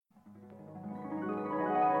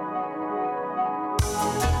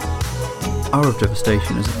Hour of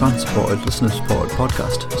Devastation is a fan-supported, listener-supported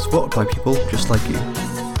podcast, supported by people just like you.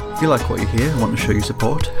 If you like what you hear and want to show your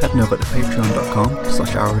support, head over to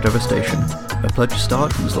patreon.com/Hour of Devastation. A pledge to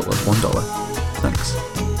start from as little as $1. Thanks.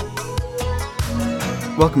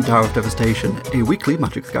 Welcome to Hour of Devastation, a weekly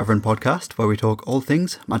Magic the Gathering podcast where we talk all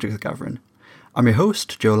things Magic the Gathering. I'm your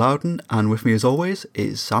host, Joe Loudon, and with me as always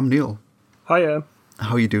is Sam Neill. Hiya.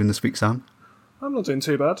 How are you doing this week, Sam? I'm not doing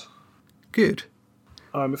too bad. Good.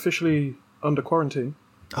 I'm officially under quarantine.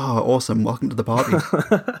 Oh, awesome. Welcome to the party.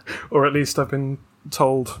 Or at least I've been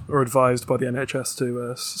told or advised by the NHS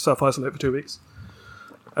to self-isolate for 2 weeks.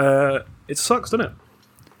 It sucks, doesn't it?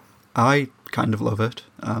 I kind of love it.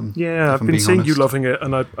 Yeah, I've been seeing you loving it,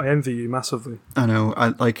 and I envy you massively. I know.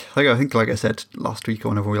 I think, like I said last week, or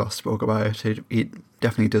whenever we last spoke about it, it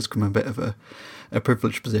definitely does come a bit of a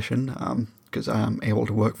privileged position, because I am able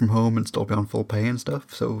to work from home and still be on full pay and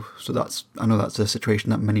stuff. So I know that's a situation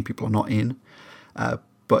that many people are not in.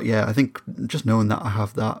 But yeah, I think just knowing that I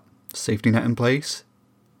have that safety net in place,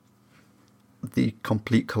 the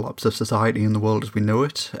complete collapse of society and the world as we know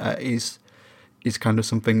it is kind of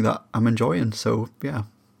something that I'm enjoying. So yeah,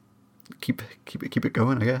 keep it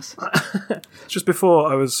going, I guess. Just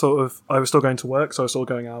before I was still going to work, so I was still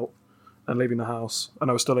going out and leaving the house, and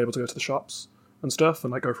I was still able to go to the shops and stuff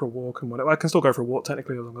and like go for a walk and whatever. I can still go for a walk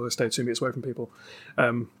technically as long as I stay 2 meters away from people,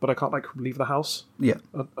 but I can't like leave the house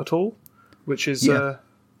at all, which is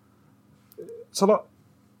it's a lot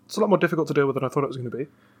more difficult to deal with than I thought it was going to be.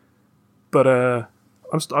 But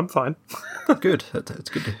I'm fine. Good. It's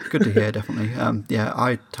good to hear. Definitely.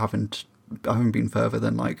 I haven't been further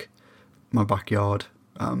than like my backyard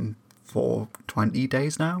for 20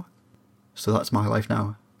 days now. So that's my life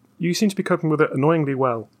now. You seem to be coping with it annoyingly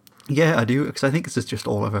well. Yeah, I do, because I think this is just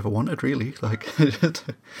all I've ever wanted, really. Like,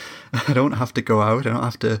 I don't have to go out. I don't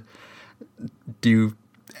have to do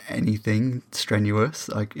anything strenuous.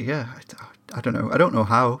 Like, yeah, I don't know. I don't know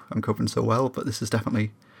how I'm coping so well, but this is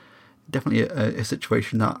definitely a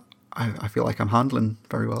situation that I feel like I'm handling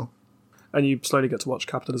very well. And you slowly get to watch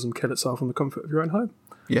capitalism kill itself from the comfort of your own home.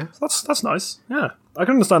 Yeah, so that's nice. Yeah, I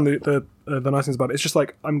can understand the nice things about it. It's just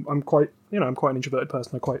like I'm quite an introverted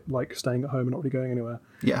person. I quite like staying at home and not really going anywhere.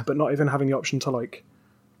 Yeah, but not even having the option to like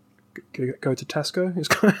go to Tesco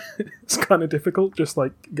it's kind of difficult. Just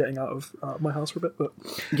like getting out of my house for a bit. But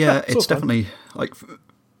yeah, it's definitely like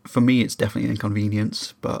for me, it's definitely an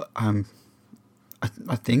inconvenience. But I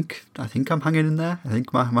think I'm hanging in there. I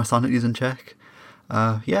think my sanity is in check.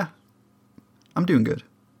 Yeah, I'm doing good.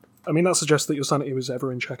 I mean, that suggests that your sanity was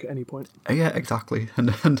ever in check at any point. Yeah, exactly.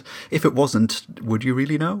 And if it wasn't, would you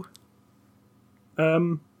really know?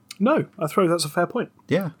 No, I suppose that's a fair point.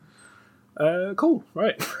 Yeah. Cool,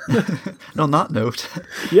 right. And on that note,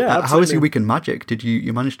 yeah, absolutely. How was your week in Magic? Did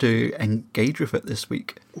you manage to engage with it this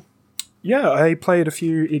week? Yeah, I played a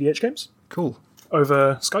few EDH games. Cool.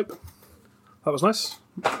 Over Skype. That was nice.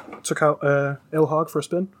 Took out Ilhag for a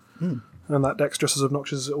spin. And that deck's just as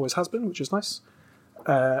obnoxious as it always has been, which is nice.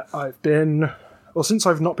 Since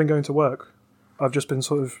I've not been going to work, I've just been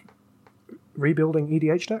sort of rebuilding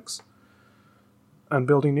EDH decks and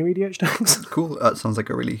building new EDH decks. Cool. That sounds like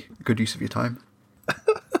a really good use of your time.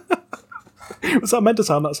 Was that meant to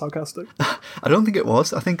sound that sarcastic? I don't think it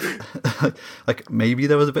was. I think like maybe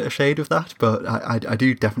there was a bit of shade of that, but I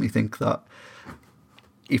do definitely think that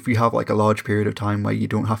if you have like a large period of time where you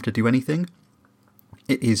don't have to do anything,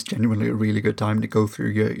 it is genuinely a really good time to go through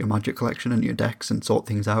your Magic collection and your decks and sort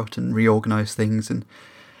things out and reorganize things. And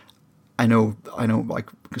I know, like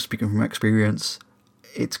speaking from experience,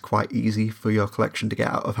 it's quite easy for your collection to get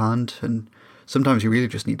out of hand. And sometimes you really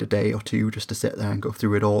just need a day or two just to sit there and go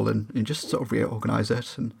through it all and just sort of reorganize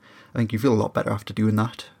it. And I think you feel a lot better after doing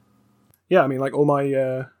that. Yeah, I mean, like all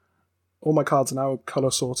my cards are now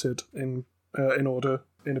color sorted in order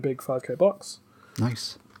in a big 5k box.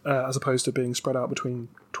 Nice. As opposed to being spread out between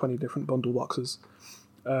 20 different bundle boxes.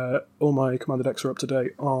 All my Commander decks are up to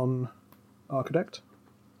date on Archidect.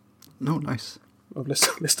 Oh, nice. I've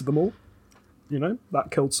listed them all. You know, that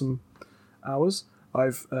killed some hours.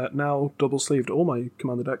 I've now double-sleeved all my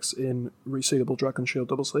Commander decks in resealable Dragon Shield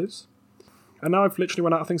double sleeves. And now I've literally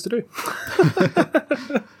run out of things to do.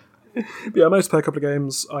 But yeah, I managed to play a couple of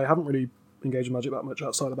games. I haven't really engaged in Magic that much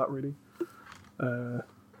outside of that, really.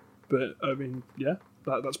 But, I mean, yeah.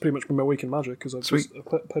 That's pretty much been my week in Magic, because I've just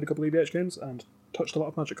played a couple of EDH games and touched a lot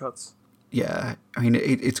of Magic cards. Yeah, I mean,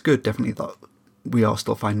 it's good, definitely, that we are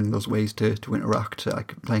still finding those ways to interact,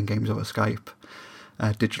 like playing games over Skype,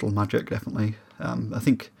 digital Magic, definitely. I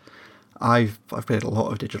think I've played a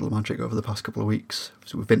lot of digital Magic over the past couple of weeks.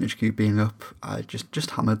 So with Vintage Cube being up, I just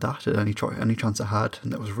hammered that at any chance I had,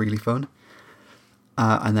 and that was really fun.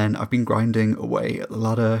 And then I've been grinding away at the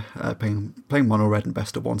ladder, playing Mono Red and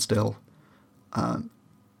Best of One still.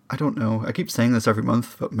 I don't know, I keep saying this every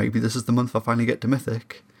month, but maybe this is the month I finally get to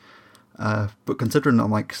Mythic. But considering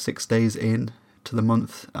I'm like 6 days in to the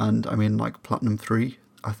month, and I'm in like Platinum 3,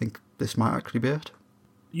 I think this might actually be it.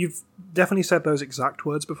 You've definitely said those exact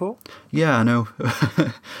words before. Yeah, I know.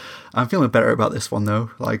 I'm feeling better about this one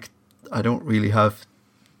though. Like, I don't really have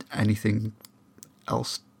anything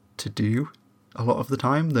else to do a lot of the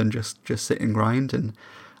time than just sit and grind. And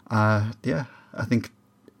yeah, I think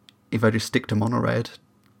if I just stick to Mono Red,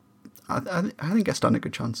 I think I stand a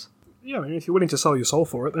good chance. Yeah, I mean, if you're willing to sell your soul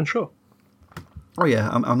for it, then sure. Oh yeah,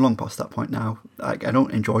 I'm long past that point now. Like, I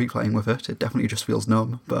don't enjoy playing with it. It definitely just feels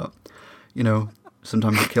numb, but, you know,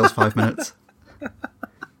 sometimes it kills 5 minutes.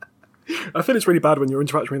 I feel it's really bad when your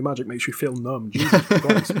interaction with magic makes you feel numb. Jesus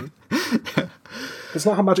Christ, man. It's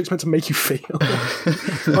not how magic's meant to make you feel.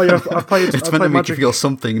 Oh yeah, I've played. It's meant to make you feel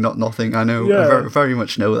something, not nothing. I know. Yeah. I very, very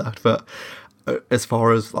much know that. But as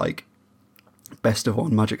far as like Best of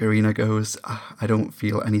One Magic Arena goes, I don't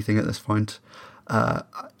feel anything at this point. I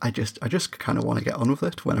just kind of want to get on with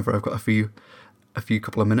it whenever I've got a few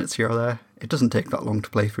couple of minutes here or there. It doesn't take that long to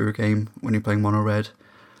play through a game when you're playing Mono Red,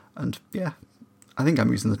 and yeah, I think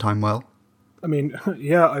I'm using the time well. I mean,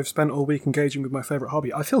 yeah, I've spent all week engaging with my favourite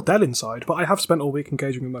hobby. I feel dead inside, but I have spent all week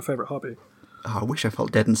engaging with my favourite hobby. Oh, I wish I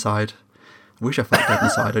felt dead inside. I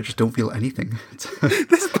just don't feel anything.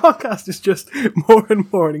 This podcast is just more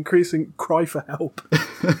and more an increasing cry for help.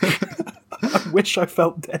 I wish I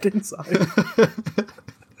felt dead inside.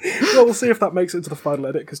 Well, we'll see if that makes it to the final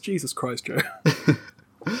edit, because Jesus Christ, Joe.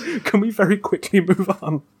 Can we very quickly move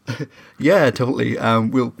on? Yeah, totally.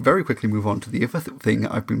 We'll very quickly move on to the other thing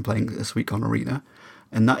I've been playing this week on Arena,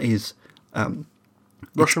 and that is...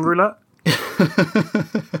 Russian roulette?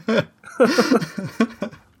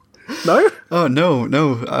 No? Oh,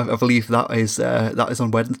 no. I believe that is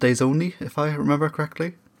on Wednesdays only, if I remember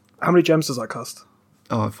correctly. How many gems does that cost?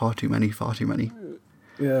 Oh, far too many.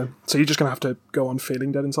 Yeah, so you're just going to have to go on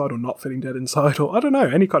feeling dead inside or not feeling dead inside, or I don't know,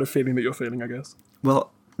 any kind of feeling that you're feeling, I guess.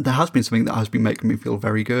 Well, there has been something that has been making me feel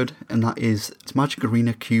very good, and that is it's Magic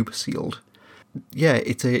Arena Cube Sealed. Yeah,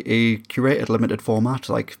 it's a curated limited format,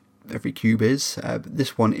 like every cube is.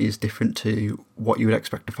 This one is different to what you would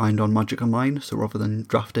expect to find on Magic Online, so rather than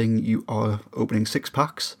drafting, you are opening 6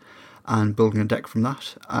 packs and building a deck from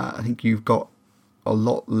that. I think you've got a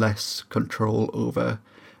lot less control over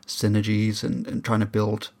synergies and trying to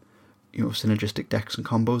build, you know, synergistic decks and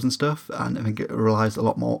combos and stuff, and I think it relies a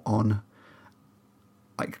lot more on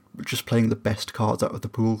like just playing the best cards out of the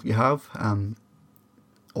pool you have,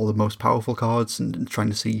 or the most powerful cards, and trying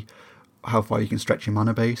to see how far you can stretch your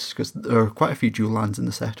mana base, because there are quite a few dual lands in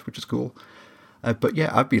the set, which is cool. But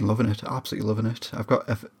yeah, I've been loving it, absolutely loving it. I've got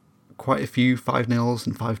quite a few 5-0s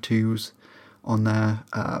and 5-2s on there.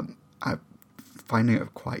 I'm finding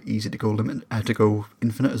it quite easy to go to go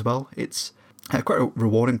infinite as well. It's quite a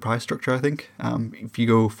rewarding price structure, I think. If you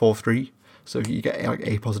go 4-3, so if you get like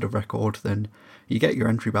a positive record, then you get your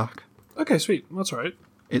entry back. Okay, sweet, that's right.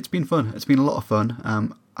 It's been fun. It's been a lot of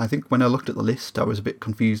fun. I think when I looked at the list, I was a bit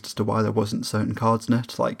confused as to why there wasn't certain cards in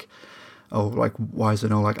it. Like, like why is there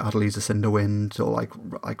no like Adeliz Cinderwind or like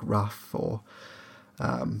Wrath or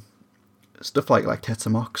stuff like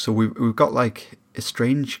Tetzamok. So we've got like a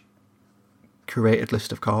strange curated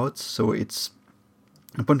list of cards. So it's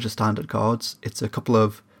a bunch of standard cards. It's a couple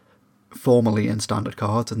of formally in standard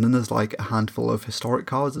cards, and then there's like a handful of historic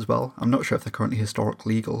cards as well. I'm not sure if they're currently historic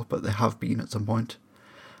legal, but they have been at some point.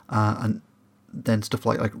 And then stuff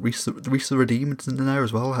like Reese the Redeemed is in there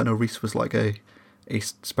as well. I know Reese was like a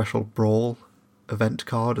special Brawl event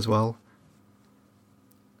card as well.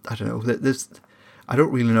 I don't know. I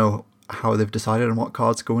don't really know how they've decided on what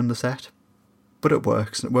cards go in the set, but it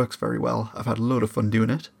works, and it works very well. I've had a load of fun doing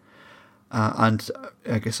it. And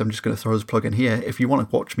I guess I'm just going to throw this plug in here. If you want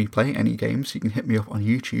to watch me play any games, you can hit me up on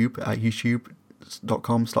YouTube at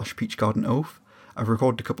youtube.com/peachgardenoath. I've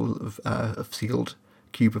recorded a couple of sealed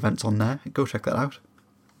cube events on there. Go check that out.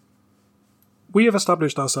 We have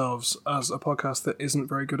established ourselves as a podcast that isn't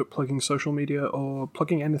very good at plugging social media or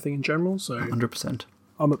plugging anything in general, so 100%.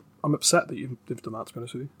 I'm upset that you've done that, to be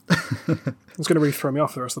honest with you. It's going to really throw me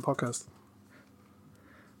off the rest of the podcast.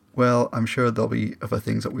 Well, I'm sure there'll be other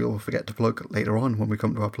things that we'll forget to plug later on when we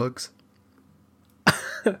come to our plugs.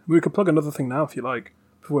 We could plug another thing now if you like,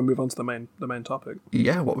 before we move on to the main topic.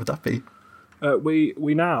 Yeah, what would that be?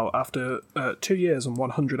 We now, after 2 years and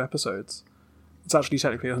 100 episodes, it's actually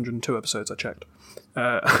technically 102 episodes, I checked,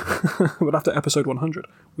 but after episode 100,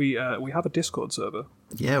 we have a Discord server.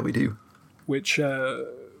 Yeah, we do. Which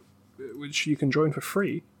you can join for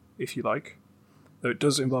free, if you like. though it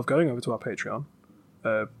does involve going over to our Patreon.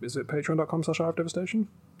 Is it patreon.com/RFDevastation?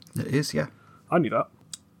 It is, yeah. I knew that.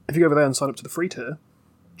 If you go over there and sign up to the free tier,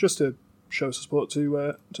 just to show support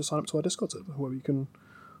to sign up to our Discord server, where you can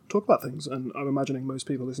talk about things. And I'm imagining most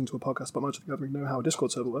people listening to a podcast about Magic the Gathering know how a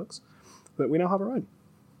Discord server works, but we now have our own.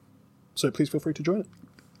 So please feel free to join it.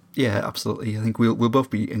 Yeah, absolutely. I think we'll both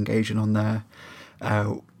be engaging on there.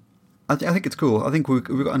 I think it's cool. I think we've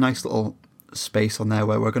got a nice little space on there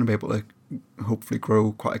where we're going to be able to hopefully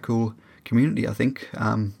grow quite a cool community. I think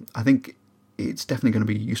it's definitely going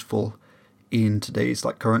to be useful in today's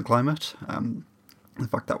current climate. The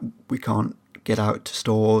fact that we can't get out to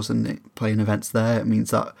stores and play in events there, it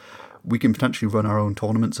means that we can potentially run our own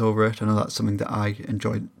tournaments over it. I know that's something that I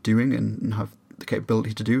enjoy doing and have the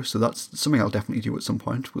capability to do, so that's something I'll definitely do at some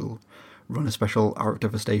point. We'll run a special Hour of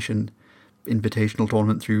Devastation invitational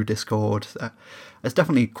tournament through Discord. There's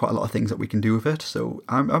definitely quite a lot of things that we can do with it, so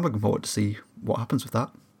I'm looking forward to see what happens with that.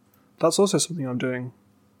 That's also something I'm doing.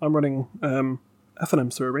 I'm running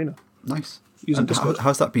FNMs through Arena. Nice. Using and Discord.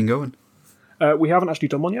 How's that been going? We haven't actually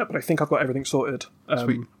done one yet, but I think I've got everything sorted.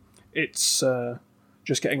 Sweet. It's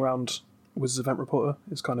just getting around Wizards Event Reporter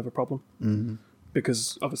is kind of a problem. Mm-hmm.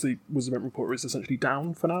 Because obviously Wizards Event Reporter is essentially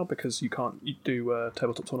down for now because you can't do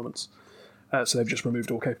tabletop tournaments. So they've just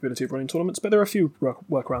removed all capability of running tournaments, but there are a few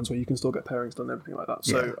workarounds where you can still get pairings done and everything like that.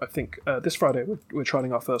 So I think this Friday we're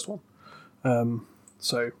trying our first one.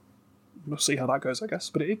 So we'll see how that goes, I guess.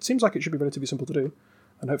 But it seems like it should be relatively simple to do,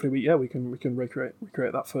 and hopefully we can recreate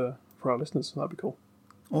that for our listeners. That'd be cool.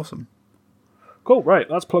 Awesome. Cool. Right,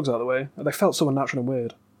 that's plugs out of the way. They felt so unnatural and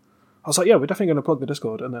weird. I was like, yeah, we're definitely going to plug the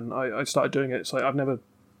Discord, and then I started doing it. It's like I've never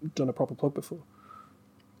done a proper plug before.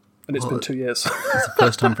 And it's been 2 years. It's the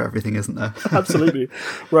first time for everything, isn't there? Absolutely.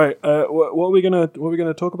 Right. What are we gonna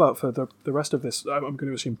talk about for the rest of this? I'm going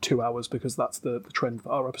to assume 2 hours because that's the trend that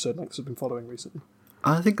our episode lengths have been following recently.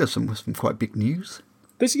 I think there's some quite big news.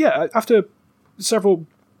 After several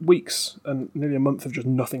weeks and nearly a month of just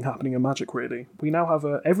nothing happening in Magic, really, we now have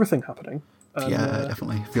everything happening. And, yeah, it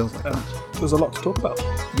definitely feels like that. There's a lot to talk about.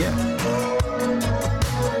 Yeah.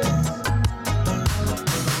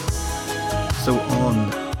 So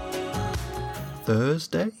on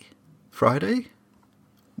Friday?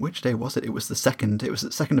 Which day was it? It was the 2nd. It was the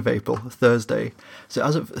 2nd of April, Thursday. So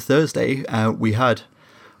as of Thursday, we had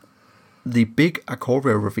the big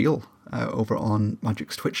Ikoria reveal over on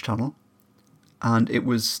Magic's Twitch channel. And it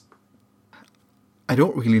was... I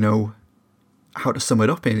don't really know how to sum it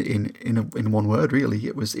up in one word, really.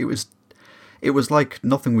 It was like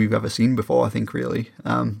nothing we've ever seen before, I think, really.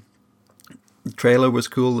 The trailer was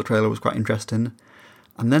cool, the trailer was quite interesting.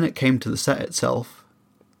 And then it came to the set itself,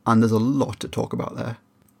 and there's a lot to talk about there.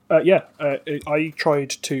 I tried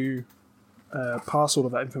to pass all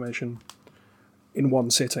of that information in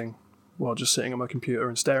one sitting while just sitting on my computer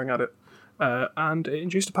and staring at it, and it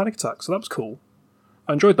induced a panic attack, so that was cool.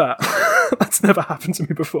 I enjoyed that. That's never happened to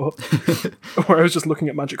me before, where I was just looking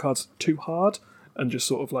at Magic cards too hard and just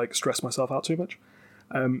sort of stress myself out too much,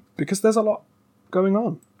 because there's a lot going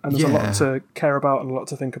on, and there's a lot to care about and a lot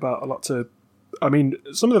to think about,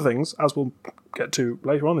 some of the things, as we'll get to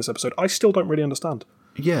later on this episode, I still don't really understand.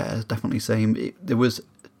 Yeah, definitely same. There was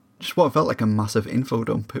just what felt like a massive info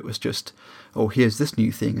dump. It was just, oh, here's this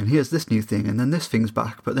new thing, and here's this new thing, and then this thing's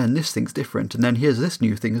back, but then this thing's different, and then here's this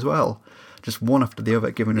new thing as well. Just one after the other,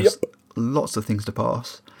 giving us lots of things to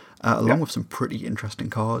pass, along with some pretty interesting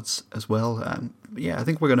cards as well. I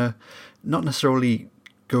think we're going to not necessarily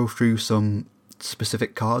go through some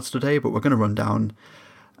specific cards today, but we're going to run down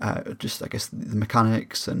just, I guess, the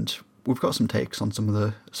mechanics, and we've got some takes on some of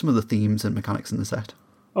the themes and mechanics in the set.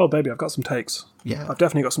 Oh baby, I've got some takes. Yeah, I've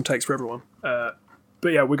definitely got some takes for everyone. But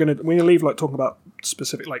yeah, we're gonna leave talking about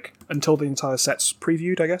specific until the entire set's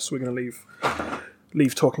previewed. I guess we're gonna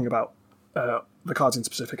leave talking about the cards in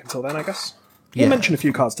specific until then. I guess we'll mention a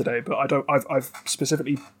few cards today, but I've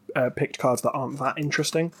specifically picked cards that aren't that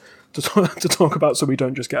interesting to talk about, so we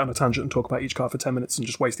don't just get on a tangent and talk about each card for 10 minutes and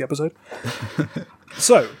just waste the episode.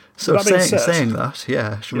 So that being said, saying that,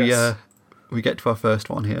 should we get to our first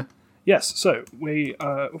one here? Yes. So we'll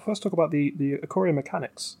first talk about the Ikoria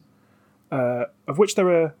mechanics, of which there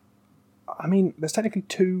are. There's technically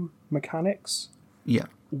 2 mechanics. Yeah.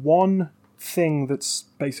 One thing that's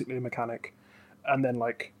basically a mechanic, and then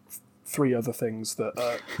 3 other things that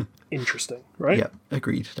are interesting, right? Yeah,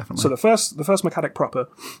 agreed, definitely. So the first mechanic proper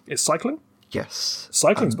is cycling. Yes.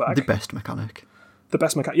 Cycling's back. The best mechanic. The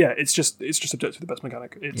best mechanic. Yeah, it's just objectively the best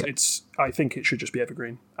mechanic. It's I think it should just be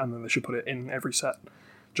evergreen, and then they should put it in every set,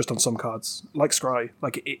 just on some cards, like Scry.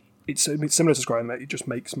 It's similar to Scry in that it just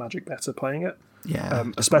makes Magic better playing it. Yeah,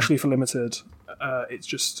 especially for limited. It's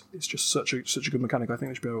just such a good mechanic. I think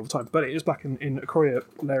they should be over all the time. But it is back in Ikoria,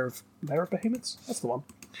 Lair of Behemoths. That's the one.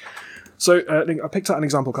 So I picked out an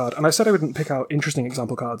example card, and I said I wouldn't pick out interesting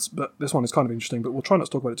example cards, but this one is kind of interesting. But we'll try not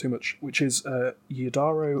to talk about it too much. Which is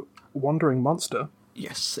Yidaro Wandering Monster.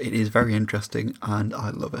 Yes, it is very interesting, and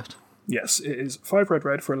I love it. Yes, it is 5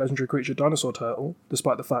 red for a legendary creature, dinosaur turtle,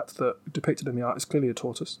 despite the fact that depicted in the art is clearly a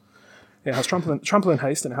tortoise. It has trample and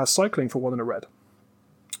haste, and it has cycling for 1 and a red.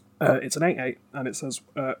 It's an 8/8, and it says,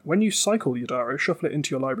 when you cycle Yidaro, shuffle it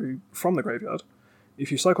into your library from the graveyard.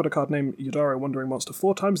 If you cycled a card named Yidaro Wandering Monster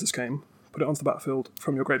 4 times this game, put it onto the battlefield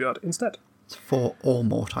from your graveyard instead. It's 4 or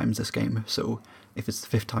more times this game, so if it's the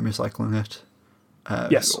 5th time you're cycling it,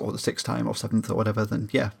 yes, or the 6th time or 7th or whatever, then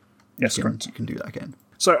yeah, yes, you can do that again.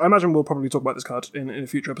 So I imagine we'll probably talk about this card in a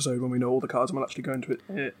future episode when we know all the cards, and we'll actually go into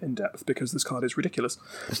it in depth, because this card is ridiculous.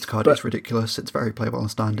 This card is ridiculous, it's very playable on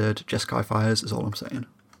standard, Jeskai fires is all I'm saying.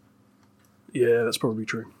 Yeah, that's probably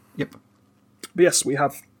true. Yep. But yes, we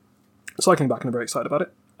have cycling back, and I'm very excited about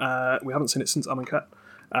it. We haven't seen it since Amonkhet,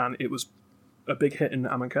 and it was a big hit in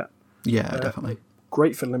Amonkhet. Yeah, definitely.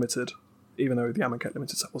 Great for limited, even though the Amonkhet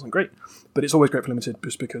limited set wasn't great. But it's always great for limited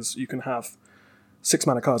just because you can have 6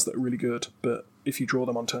 mana cards that are really good, but if you draw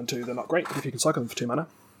them on turn 2, they're not great. But if you can cycle them for 2 mana,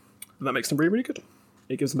 then that makes them really, really good.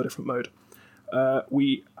 It gives them a different mode.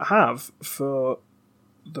 We have, for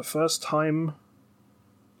the first time,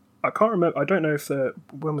 I can't remember, I don't know if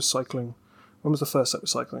when was the first set with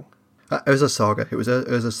cycling? It was a saga. It was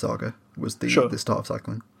a saga. Was the start of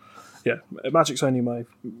cycling. Yeah, Magic's only my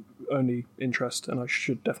only interest, and I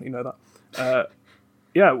should definitely know that.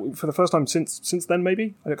 Yeah, for the first time since then,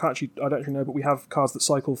 maybe I don't actually know, but we have cards that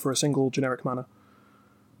cycle for a single generic mana,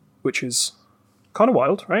 which is kind of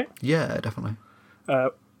wild, right? Yeah, definitely.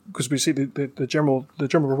 Because we see the general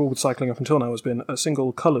rule with cycling up until now has been a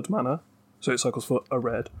single coloured mana, so it cycles for a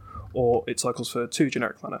red, or it cycles for 2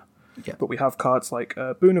 generic mana. Yeah. But we have cards like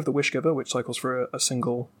Boon of the Wishgiver, which cycles for a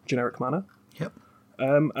single generic mana. Yep.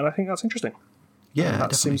 And I think that's interesting. Yeah, that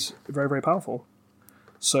definitely. seems very, very powerful.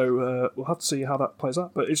 So we'll have to see how that plays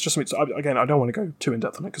out. But it's just something. Again, I don't want to go too in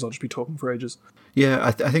depth on it because I'll just be talking for ages. Yeah,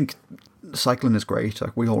 I think cycling is great.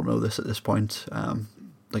 Like, we all know this at this point.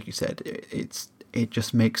 Like you said, it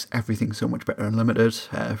just makes everything so much better and limited.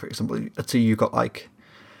 For example, let's say you got like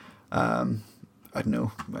I don't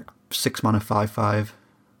know, like 6 mana 5/5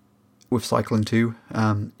 with cycling 2.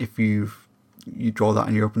 If you draw that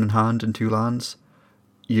in your opening hand in 2 lands,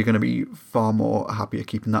 you're going to be far more happier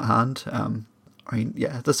keeping that hand. I mean,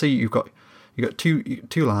 yeah, let's say you've got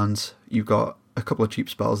two lands, you've got a couple of cheap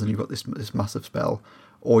spells, and you've got this massive spell,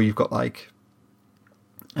 or you've got like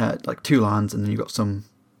 2 lands, and then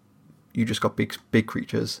you just got big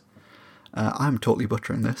creatures. I'm totally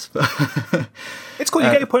butchering this, but it's cool.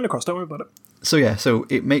 You get your point across. Don't worry about it. So yeah, so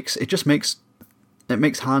it makes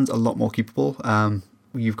hands a lot more keepable.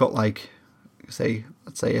 You've got like, let's say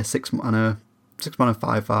a 6 mana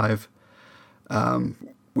 5/5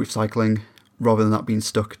 with cycling. Rather than that being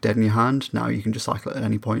stuck dead in your hand, now you can just cycle it at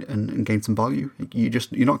any point and gain some value.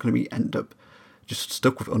 You're not going to end up just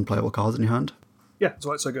stuck with unplayable cards in your hand. Yeah, that's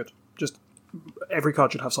why it's so good. Just every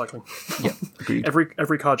card should have cycling. Yeah, agreed.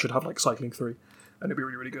 every card should have like cycling 3, and it'd be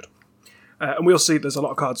really, really good. And we'll see there's a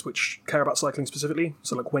lot of cards which care about cycling specifically.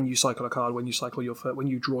 So like when you cycle a card, when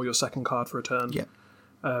you draw your second card for a turn. Yeah.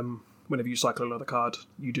 Whenever you cycle another card,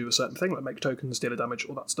 you do a certain thing, like make tokens, deal a damage,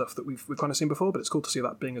 all that stuff that we've kind of seen before, but it's cool to see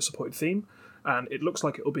that being a supported theme. And it looks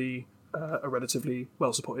like it'll be a relatively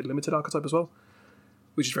well-supported limited archetype as well,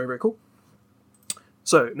 which is very, very cool.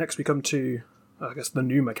 So, next we come to, I guess, the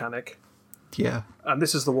new mechanic. Yeah. And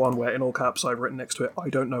this is the one where, in all caps, I've written next to it, I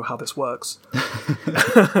don't know how this works.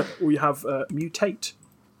 We have Mutate.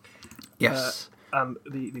 Yes. And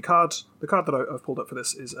the card that I've pulled up for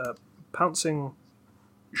this is Pouncing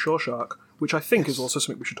Shore Shark, which I think is also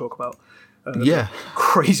something we should talk about. Yeah.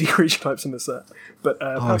 Crazy creature types in this set. But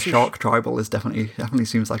Shark Tribal is definitely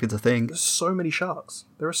seems like it's a thing. There's so many sharks.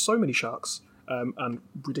 There are so many sharks. And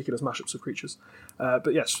ridiculous mashups of creatures.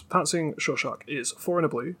 But yes, Pouncing Shore Shark is 4 and a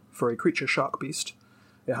blue for a creature shark beast.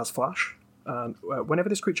 It has flash. And whenever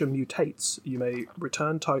this creature mutates, you may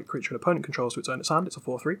return target creature an opponent controls to its owner's hand. It's a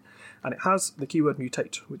 4/3. And it has the keyword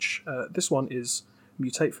mutate, which this one is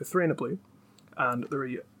mutate for 3 and a blue. And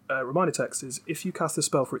the reminder text is, if you cast this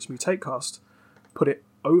spell for its mutate cost, put it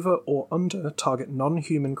over or under target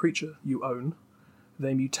non-human creature you own.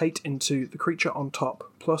 They mutate into the creature on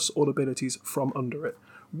top, plus all abilities from under it,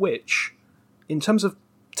 which, in terms of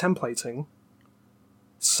templating,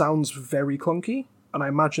 sounds very clunky, and I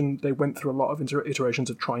imagine they went through a lot of iterations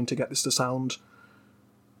of trying to get this to sound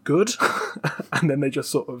good, and then they just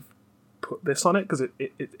sort of put this on it because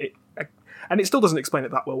and it still doesn't explain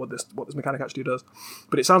it that well what this mechanic actually does,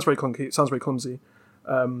 but it sounds very clunky. It sounds very clumsy.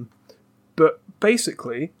 But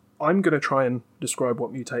basically, I'm going to try and describe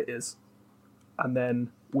what mutate is, and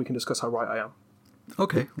then we can discuss how right I am.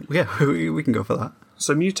 Okay, yeah, we can go for that.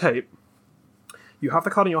 So mutate, you have the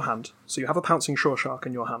card in your hand, so you have a Pouncing Shore Shark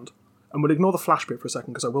in your hand, and we'll ignore the flash bit for a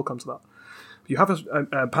second because I will come to that. You have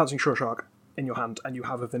a Pouncing Shore Shark in your hand, and you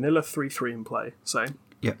have a vanilla 3/3 in play, say.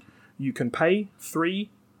 Yeah. You can pay 3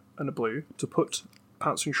 and a blue to put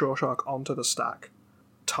Pouncing Shore Shark onto the stack,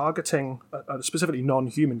 targeting a specifically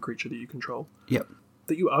non-human creature that you control. Yep.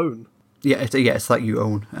 That you own. Yeah, it's that you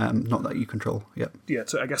own, not that you control. Yep. Yeah,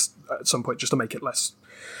 so I guess at some point, just to make it less...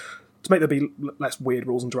 To make there be less weird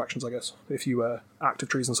rules and directions, I guess, if you active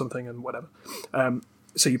treason something and whatever.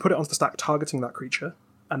 So you put it onto the stack targeting that creature,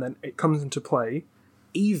 and then it comes into play.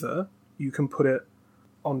 Either you can put it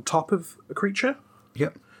on top of a creature.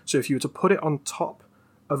 Yep. So if you were to put it on top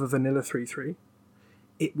of a vanilla 3/3,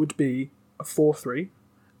 it would be a 4/3,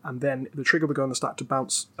 and then the trigger would go on the stack to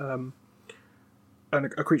bounce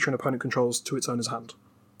a creature an opponent controls to its owner's hand.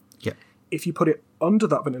 Yep. If you put it under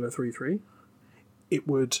that vanilla 3/3, it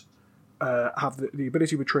would have the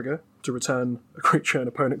ability would trigger to return a creature an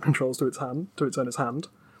opponent controls to its owner's hand,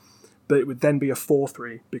 but it would then be a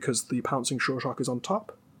 4/3 because the Pouncing Shore Shark is on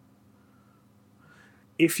top.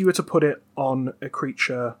 If you were to put it on a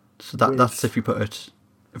creature, so that's if you put it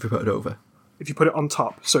over. If you put it on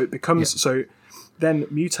top, so it becomes so. Then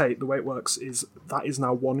mutate. The way it works is that is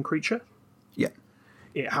now one creature. Yeah.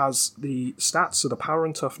 It has the stats, so the power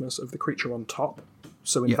and toughness of the creature on top.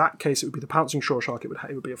 So in that case, it would be the Pouncing Shore Shark. It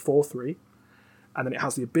would be a 4/3, and then it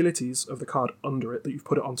has the abilities of the card under it that you've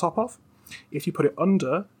put it on top of. If you put it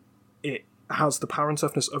under, it has the power and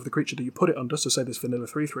toughness of the creature that you put it under. So say this vanilla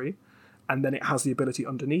 3/3, and then it has the ability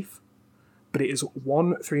underneath. But it is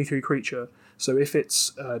one 3/3 creature. So if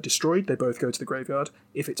it's destroyed, they both go to the graveyard.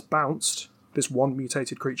 If it's bounced, this one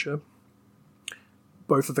mutated creature,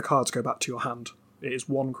 both of the cards go back to your hand. It is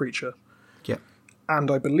one creature. Yeah.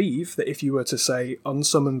 And I believe that if you were to say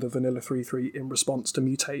unsummon the vanilla 3/3 in response to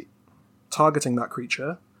mutate, targeting that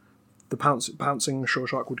creature, the Pouncing Shore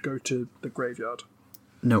Shark would go to the graveyard.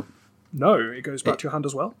 No. No, it goes back to your hand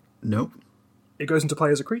as well. No. It goes into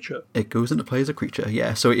play as a creature. It goes into play as a creature.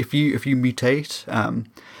 Yeah. So if you mutate,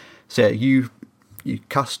 say you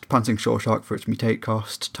cast Pouncing Shore Shark for its mutate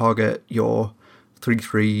cost, target your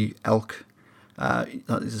 3/3 elk.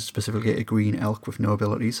 That is specifically a green elk with no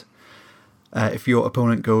abilities. If your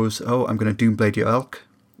opponent goes, oh, I'm going to Doomblade your elk,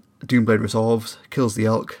 Doomblade resolves, kills the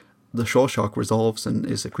elk, the Shore Shark resolves and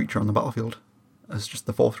is a creature on the battlefield. As just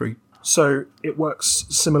the 4/3. So it works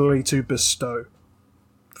similarly to Bestow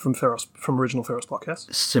from original Theros block, yes?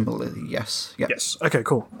 Similarly, yes. Yep. Yes. Okay,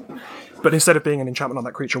 cool. But instead of being an enchantment on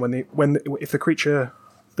that creature, if the creature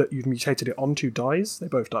that you've mutated it onto dies, they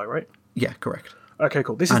both die, right? Yeah, correct. Okay,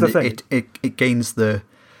 cool. This is the thing.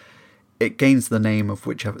 It gains the name of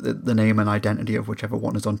whichever the name and identity of whichever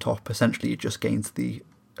one is on top. Essentially, it just gains the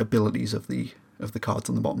abilities of the cards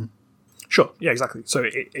on the bottom. Sure. Yeah, exactly. So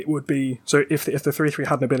it would be if the 3/3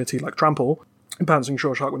 had an ability like Trample, Pouncing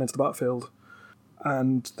Shore Shark went into the battlefield,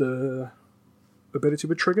 and the ability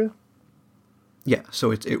would trigger. Yeah.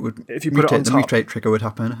 So it would if you put it on the top. mutate trigger would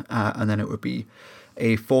happen, and then it would be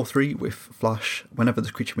a 4/3 with flash. Whenever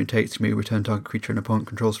the creature mutates, you may return target creature an opponent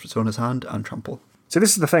controls for its owner's hand and trample. So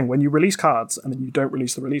this is the thing, when you release cards and then you don't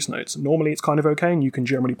release the release notes, normally it's kind of okay and you can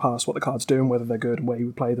generally pass what the cards do and whether they're good and where you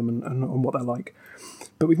would play them and what they're like.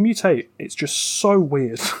 But with Mutate, it's just so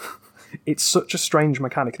weird. It's such a strange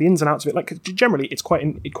mechanic. The ins and outs of it, like generally it's quite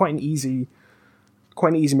an easy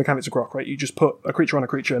mechanic to grok, right? You just put a creature on a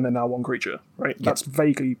creature and then now one creature, right? Yep. That's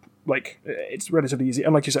vaguely, like, it's relatively easy.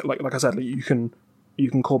 And like you said, like I said, you can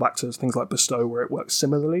call back to things like Bestow where it works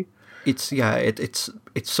similarly. It's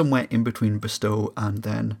somewhere in between Bestow and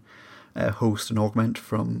then Host and Augment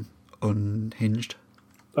from Unhinged.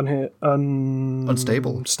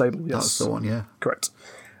 Unstable. Stable, yes. That's the one, yeah. Correct.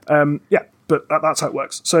 Yeah, but that's how it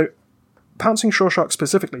works. So, Pouncing Shore Shark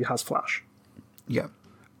specifically has Flash. Yeah.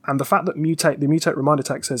 And the fact that the Mutate reminder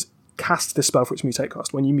text says, cast this spell for its Mutate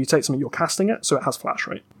cost. When you mutate something, you're casting it, so it has Flash,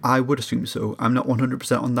 right? I would assume so. I'm not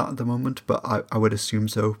 100% on that at the moment, but I would assume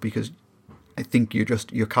so, because I think you're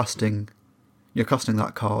casting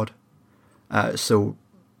that card, so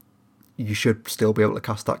you should still be able to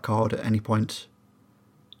cast that card at any point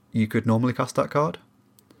you could normally cast that card.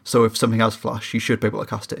 So if something has Flash, you should be able to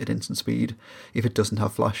cast it at instant speed. If it doesn't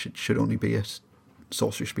have Flash, it should only be at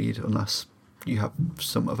sorcery speed, unless you have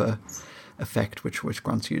some other effect which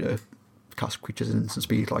grants you to cast creatures at instant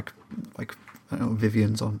speed, like I don't know,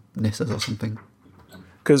 Vivian's on Nissas or something.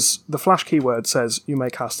 Because the flash keyword says you may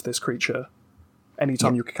cast this creature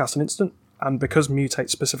anytime you can cast an instant, and because mutate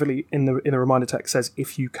specifically in the reminder text says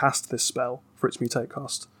if you cast this spell for its mutate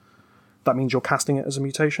cost, that means you're casting it as a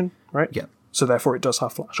mutation, right? Yeah. So therefore it does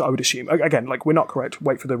have flash, I would assume. Again, like, we're not correct,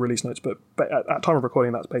 wait for the release notes, but at time of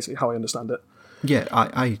recording, that's basically how I understand it. Yeah,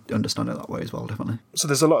 I understand it that way as well, definitely. So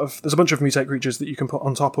there's a bunch of mutate creatures that you can put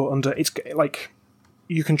on top or under. It's like,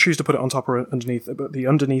 you can choose to put it on top or underneath, but the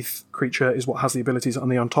underneath creature is what has the abilities,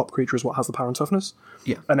 and the on top creature is what has the power and toughness.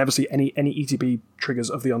 Yeah. And obviously, any ETB triggers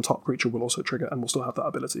of the on top creature will also trigger and will still have that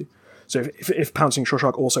ability. So if Pouncing Shore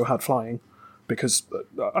Shark also had flying, because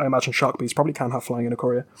I imagine Shark Beast probably can have flying in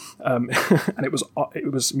Ikoria, and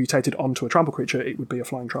it was mutated onto a trample creature, it would be a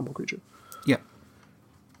flying trample creature. Yeah.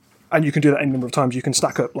 And you can do that any number of times. You can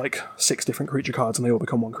stack up like 6 different creature cards, and they all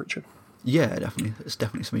become one creature. Yeah, definitely. It's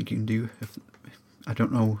definitely something you can do. I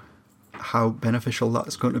don't know how beneficial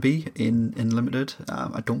that's going to be in Limited.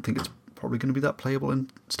 I don't think it's probably going to be that playable in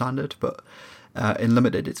Standard, but in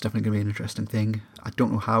Limited it's definitely going to be an interesting thing. I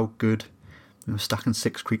don't know how good stacking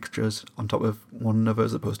 6 creatures on top of one another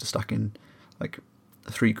as opposed to stacking like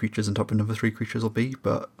 3 creatures on top of another 3 creatures will be,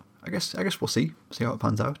 but I guess we'll see how it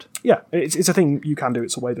pans out. Yeah, it's a thing you can do.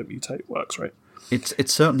 It's a way that mutate works, right?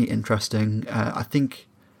 It's certainly interesting. I think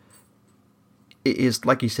it is,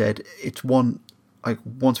 like you said, it's one, like,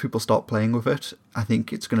 once people start playing with it, I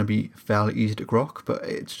think it's going to be fairly easy to grok, but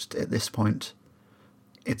it's just, at this point,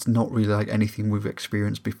 it's not really like anything we've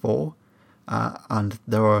experienced before, and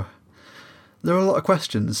there are a lot of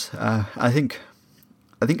questions. I think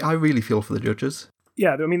I really feel for the judges.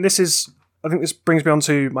 Yeah, I mean, I think this brings me on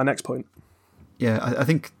to my next point. Yeah, I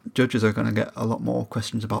think judges are going to get a lot more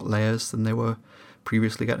questions about layers than they were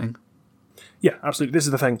previously getting. Yeah, absolutely. This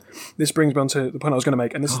is the thing. This brings me on to the point I was going to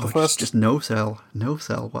make, and this is the first... Just no sell,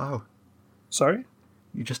 wow. Sorry?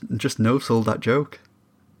 You just no-sold that joke.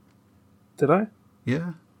 Did I?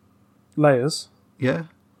 Yeah. Layers? Yeah.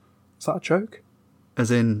 Is that a joke?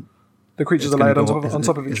 As in... The creatures are layered on top of each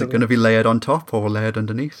other? Is it going to be layered on top or layered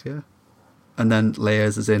underneath? Yeah. And then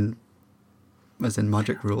layers as in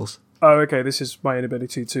magic rules. Oh, okay, this is my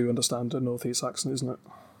inability to understand a Northeast accent, isn't it?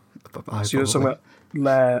 So you're talking about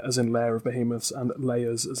lair as in lair of behemoths and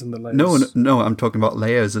layers as in the layers? No, I'm talking about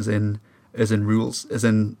layers as in rules, as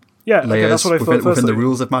in layers okay, that's what I thought within the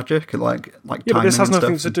rules of Magic, like yeah, timing. But this has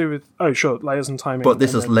nothing to do with layers and timing. But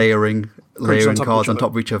this is layering cards on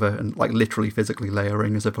top of each other and like literally physically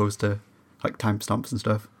layering as opposed to like timestamps and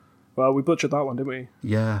stuff. Well, we butchered that one, didn't we?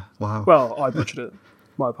 Yeah, wow. Well, I butchered it.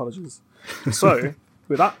 My apologies. So,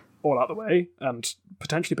 with that all out of the way, and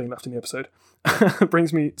potentially being left in the episode,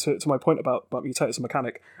 brings me to my point about mutate as a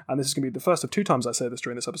mechanic, and this is going to be the first of 2 times I say this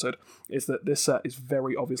during this episode, is that this set is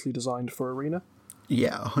very obviously designed for Arena.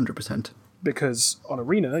 Yeah, 100%. Because on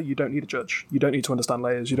Arena, you don't need a judge. You don't need to understand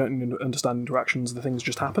layers. You don't need to understand interactions. The things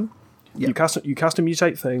just happen. Yeah. You cast a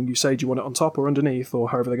mutate thing, you say do you want it on top or underneath, or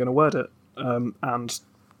however they're going to word it, and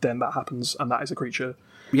then that happens, and that is a creature.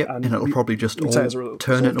 Yeah, and it'll probably just all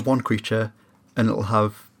turn into one creature, and it'll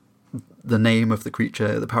have the name of the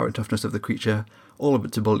creature, the power and toughness of the creature, all of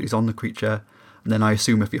its abilities on the creature, and then I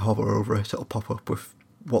assume if you hover over it, it'll pop up with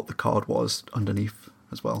what the card was underneath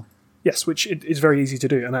as well. Yes, which is very easy to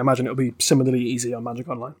do, and I imagine it'll be similarly easy on Magic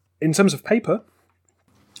Online. In terms of paper,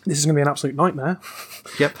 this is going to be an absolute nightmare.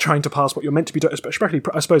 Yep. Trying to parse what you're meant to be doing, especially,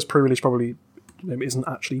 I suppose, pre-release probably isn't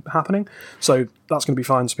actually happening, so that's going to be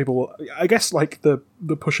fine. So people will, I guess, like the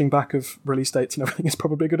pushing back of release dates and everything is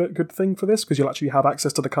probably a good thing for this, because you'll actually have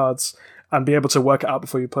access to the cards and be able to work it out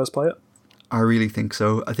before you first play it. I really think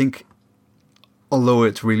so. I think, although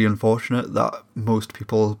it's really unfortunate that most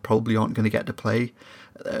people probably aren't going to get to play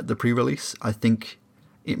the pre-release, I think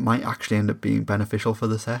it might actually end up being beneficial for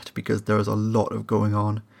the set, because there's a lot of going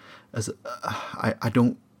on. As I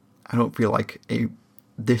don't feel like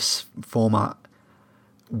this format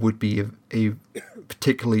would be a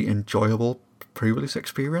particularly enjoyable pre-release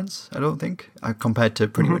experience, I don't think, compared to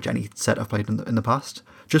pretty much any set I've played in the past.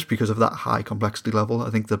 Just because of that high complexity level, I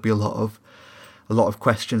think there'll be a lot of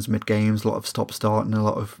questions mid-games, a lot of stop-start, and a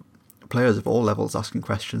lot of players of all levels asking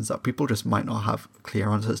questions that people just might not have clear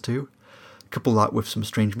answers to. Couple that with some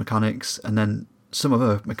strange mechanics, and then some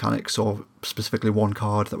other mechanics, or specifically one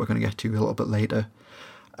card that we're going to get to a little bit later,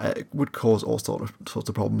 it would cause all sorts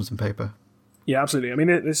of problems in paper. Yeah, absolutely. I mean,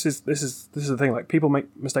 this is the thing. Like, people make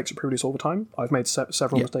mistakes at pre-release all the time. I've made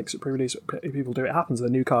several mistakes at pre-release. People do. It happens. They're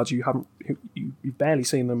new cards. You've barely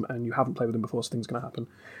seen them, and you haven't played with them before, so things are going to happen.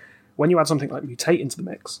 When you add something like Mutate into the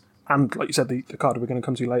mix, and like you said, the card we're going to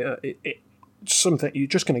come to later, it's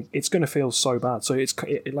going to feel so bad. So it's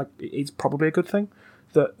probably a good thing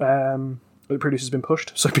that the pre-release has been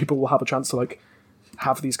pushed, so people will have a chance to like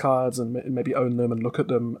have these cards and maybe own them and look at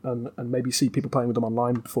them and maybe see people playing with them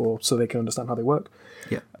online before so they can understand how they work.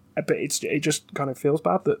 Yeah. But it just kind of feels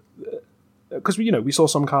bad that because we saw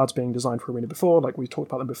some cards being designed for Arena before, like we talked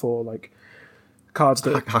about them before, like cards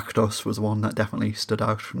that Haktos was one that definitely stood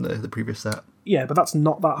out from the previous set. Yeah, but that's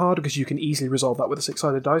not that hard because you can easily resolve that with a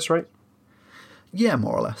 6-sided dice, right? Yeah,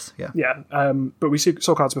 more or less. Yeah. Yeah, but we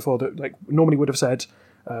saw cards before that like normally would have said.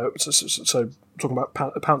 So talking about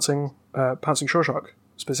pouncing Shore Shark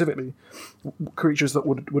specifically, creatures that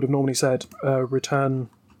would have normally said return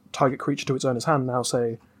target creature to its owner's hand now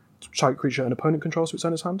say target creature an opponent controls to its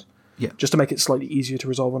owner's hand. Yeah. Just to make it slightly easier to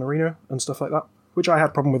resolve on Arena and stuff like that, which I had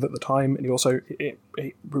a problem with at the time, and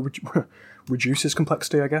it reduces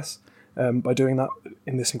complexity, I guess, by doing that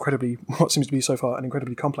in this what seems to be so far an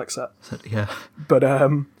incredibly complex set. Yeah. But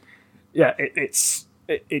yeah,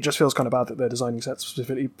 it just feels kind of bad that they're designing sets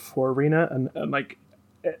specifically for Arena, and like,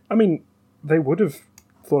 I mean, they would have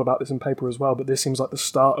thought about this in paper as well, but this seems like the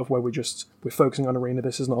start of where we're focusing on Arena.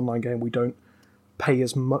 This is an online game. We don't pay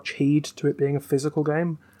as much heed to it being a physical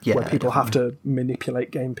game, where people have to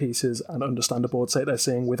manipulate game pieces and understand a board state they're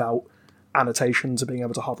seeing without annotations and being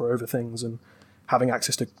able to hover over things and having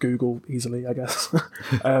access to Google easily, I guess.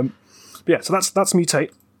 But yeah, so that's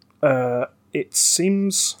Mutate. It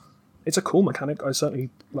seems it's a cool mechanic. I certainly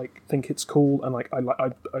think it's cool, and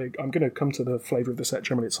I'm going to come to the flavour of the set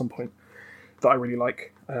generally at some point that I really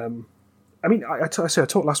like. I mean, I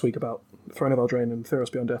talked last week about Throne of Eldraine and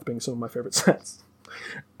Theros Beyond Death being some of my favourite sets,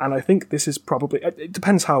 and I think this is probably. It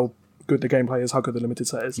depends how good the gameplay is, how good the limited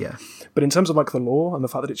set is. Yeah. But in terms of the lore and the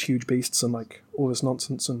fact that it's huge beasts and all this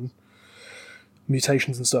nonsense and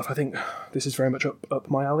mutations and stuff, I think this is very much up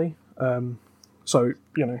my alley. So,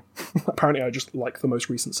 apparently I just like the most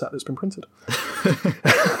recent set that's been printed.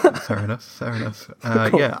 Fair enough.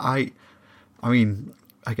 Cool. Yeah, I mean,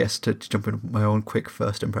 I guess to jump in my own quick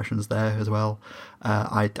first impressions there as well,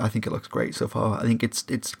 I think it looks great so far. I think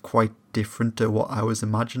it's quite different to what I was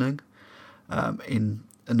imagining in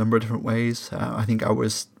a number of different ways. I think I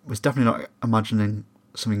was definitely not imagining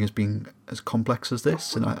something as being as complex as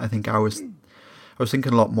this, and I think I was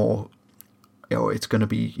thinking a lot more. It's going to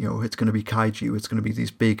be kaiju. It's going to be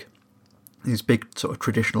these big sort of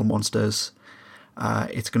traditional monsters.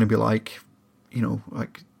 It's going to be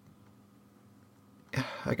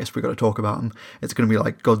I guess we've got to talk about them. It's going to be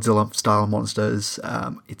like Godzilla style monsters.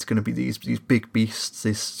 It's going to be these big beasts.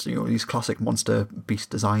 These classic monster beast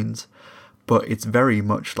designs, but it's very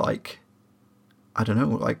much like, I don't know,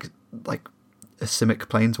 like a Simic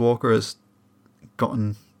Planeswalker has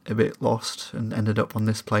gotten a bit lost and ended up on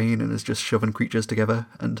this plane and is just shoving creatures together,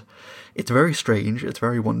 and it's very strange, it's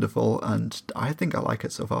very wonderful, and I think I like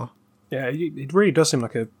it so far. Yeah, it really does seem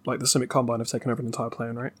like the Simic Combine have taken over an entire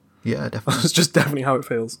plane, right? Yeah, definitely. It's just definitely how it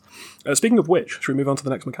feels. Speaking of which, should we move on to the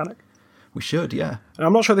next mechanic? We should, yeah. And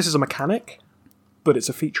I'm not sure this is a mechanic, but it's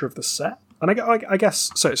a feature of the set, and I guess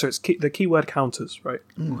so it's the keyword counters, right?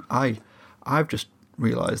 I've just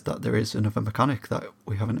realised that there is another mechanic that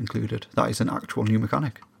we haven't included. That is an actual new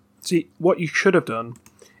mechanic. See, what you should have done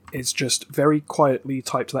is just very quietly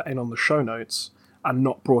typed that in on the show notes and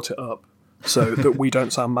not brought it up so that we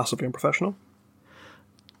don't sound massively unprofessional.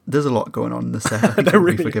 There's a lot going on in the set. I think you'll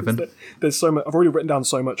be forgiven. There's so much. I've already written down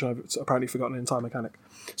so much and I've apparently forgotten an entire mechanic.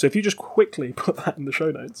 So if you just quickly put that in the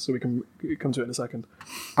show notes so we can come to it in a second.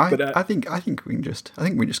 I think we can just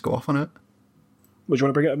go off on it. Would you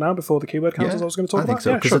want to bring it up now before the keyword counters I was going to talk about? I think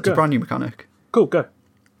so, because it's a brand new mechanic. Cool, go.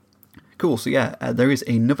 Cool, so yeah, there is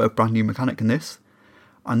another brand new mechanic in this,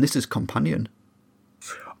 and this is Companion.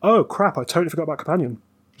 Oh, crap, I totally forgot about Companion.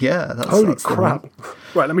 Yeah, that's crap.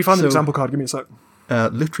 Right, let me find the example card, give me a sec.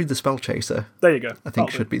 Lutri the Spellchaser. There you go. I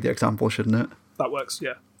think should be the example, shouldn't it? That works,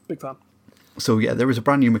 yeah. Big fan. So yeah, there is a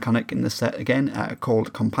brand new mechanic in this set again,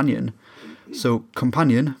 called Companion. So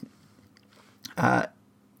Companion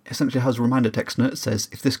essentially has a reminder text in it that says,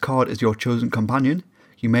 if this card is your chosen companion,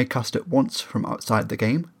 you may cast it once from outside the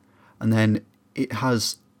game. And then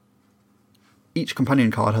each companion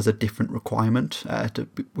card has a different requirement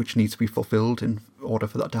which needs to be fulfilled in order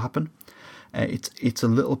for that to happen. It's a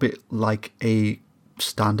little bit like a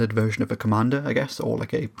standard version of a commander, I guess, or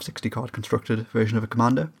like a 60-card constructed version of a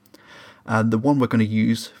commander. The one we're going to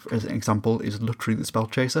use as an example is Lutri the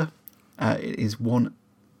Spellchaser. It is one.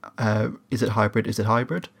 Is it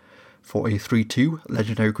hybrid? For a 3/2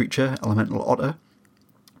 legendary creature, Elemental Otter.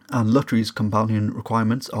 And Lutri's companion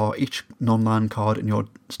requirements are each non-land card in your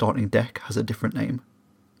starting deck has a different name.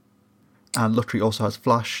 And Lutri also has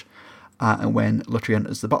Flash, And when Lutri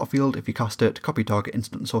enters the battlefield, if you cast it, copy target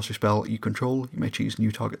instant and sorcery spell you control. You may choose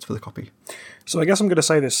new targets for the copy. So I guess I'm going to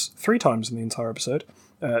say this 3 times in the entire episode.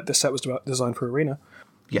 This set was designed for Arena.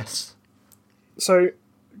 Yes. So,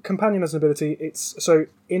 Companion as an ability, so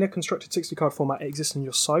in a constructed 60-card format, it exists in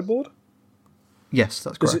your sideboard. Yes,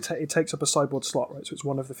 that's correct. Because it takes up a sideboard slot, right? So it's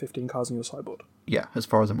one of the 15 cards in your sideboard. Yeah, as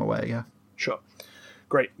far as I'm aware, yeah. Sure.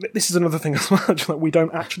 Great. This is another thing as well, like we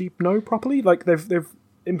don't actually know properly. Like, they've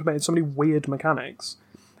implemented so many weird mechanics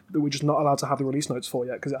that we're just not allowed to have the release notes for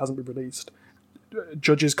yet because it hasn't been released.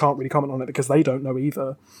 Judges can't really comment on it because they don't know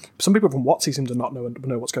either. Some people from WotC seem to not know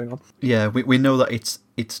what's going on. Yeah, we know that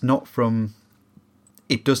it's not from...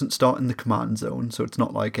 It doesn't start in the command zone, so it's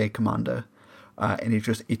not like a commander, and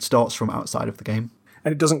it starts from outside of the game.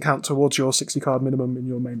 And it doesn't count towards your 60-card minimum in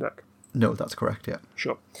your main deck. No, that's correct, yeah.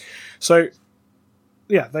 Sure. So,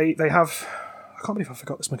 yeah, they have... I can't believe I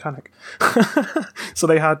forgot this mechanic. So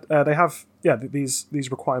they have these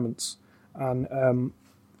requirements, and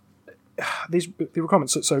the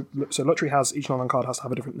requirements. So Lutri has each non-land card has to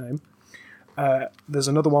have a different name. There's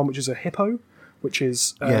another one which is a hippo, which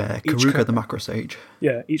is Karuga the Macro Sage.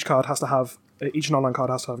 Yeah, each non-land card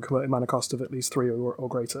has to have a converted mana cost of at least 3 or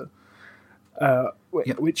greater.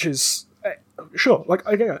 Which is sure. Like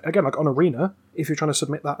again, like on Arena, if you're trying to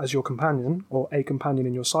submit that as your companion or a companion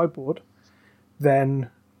in your sideboard, then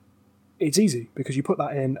it's easy because you put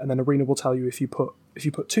that in, and then Arena will tell you if you put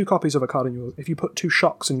 2 copies of a card if you put 2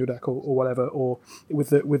 shocks in your deck or whatever, or with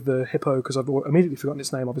the hippo, because I've immediately forgotten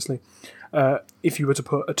its name, obviously. If you were to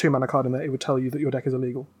put a 2 mana card in there, it would tell you that your deck is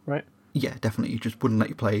illegal, right? Yeah, definitely. You just wouldn't let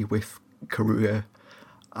you play with Karuga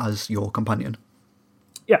as your companion.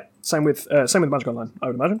 Yeah, same with Magic Online, I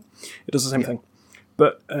would imagine. It does the same thing.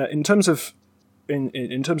 But in terms of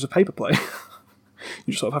paper play,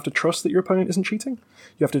 you sort of have to trust that your opponent isn't cheating.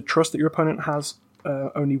 You have to trust that your opponent has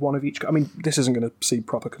only one of each. I mean, this isn't going to see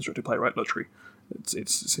proper constructed play, right, Lutri? It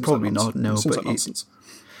seems probably like not. No, seems but like nonsense.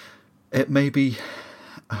 It may be.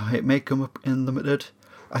 It may come up in limited.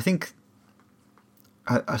 I think.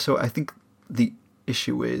 I think the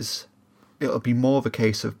issue is it'll be more of a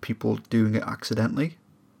case of people doing it accidentally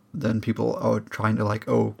than people are trying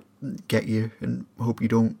to get you and hope you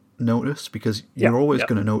don't notice, because you're always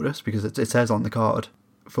going to notice, because it says on the card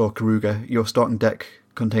for Karuga your starting deck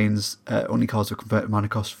contains only cards with converted mana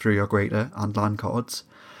cost 3 or greater and land cards.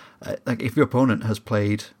 Like if your opponent has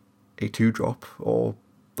played a 2-drop or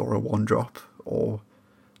a 1-drop, or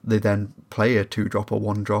they then play a 2-drop or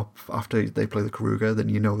 1-drop after they play the Karuga, then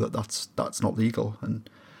you know that's not legal, and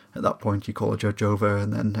at that point you call a judge over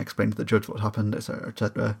and then explain to the judge what happened, etc.,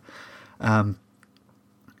 etc.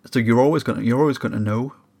 So you're always going to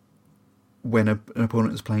know when an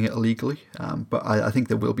opponent is playing it illegally, but I think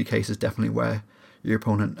there will be cases definitely where your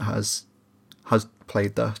opponent has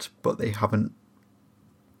played that, but they haven't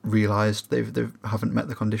realised they haven't met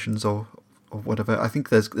the conditions or whatever. I think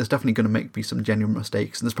there's definitely going to be some genuine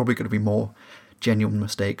mistakes, and there's probably going to be more genuine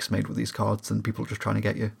mistakes made with these cards than people just trying to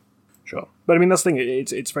get you. Sure, but I mean that's the thing.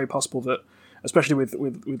 It's very possible that, especially with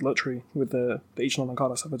Lutri, with the each non-land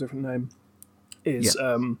card has have a different name, is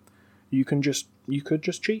you could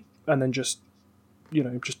just cheat and then just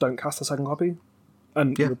don't cast the second copy,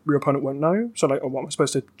 and your opponent won't know. So what am I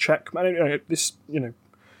supposed to check? This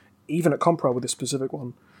even at Compro with this specific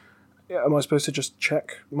one, am I supposed to just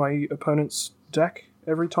check my opponent's deck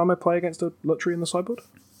every time I play against a Lutri in the sideboard?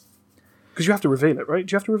 Because you have to reveal it, right?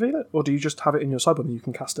 Do you have to reveal it, or do you just have it in your sideboard and you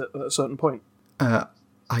can cast it at a certain point?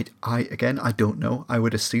 I don't know. I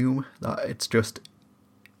would assume that it's just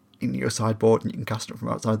in your sideboard and you can cast it from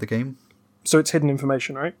outside the game. So it's hidden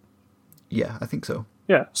information, right? Yeah, I think so.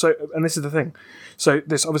 Yeah, so, and this is the thing. So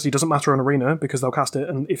this obviously doesn't matter on Arena because they'll cast it,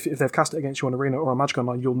 and if they've cast it against you on Arena or on Magic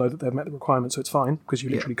Online, you'll know that they've met the requirement, so it's fine, because you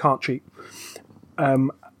literally can't cheat.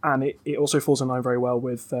 And it also falls in line very well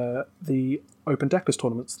with the open decklist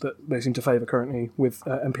tournaments that they seem to favour currently with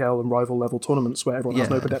MPL and rival level tournaments where everyone has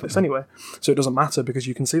an open decklist anyway. So it doesn't matter because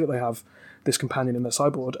you can see that they have this companion in their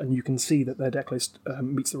sideboard and you can see that their decklist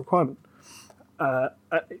meets the requirement.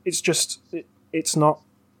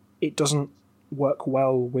 It doesn't work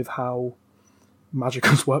well with how Magic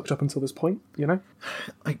has worked up until this point, you know?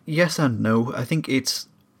 Yes and no. I think it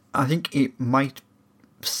might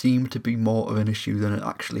seem to be more of an issue than it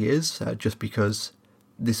actually is, just because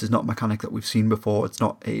this is not a mechanic that we've seen before. It's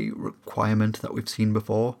not a requirement that we've seen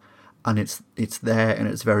before, and it's there and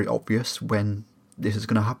it's very obvious when this is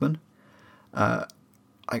going to happen.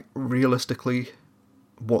 Realistically,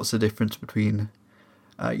 what's the difference between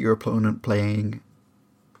your opponent playing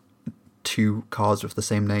 2 cards with the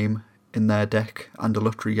same name in their deck and a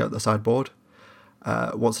Lutri at the sideboard?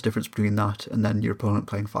 What's the difference between that and then your opponent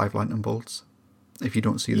playing 5 lightning bolts? If you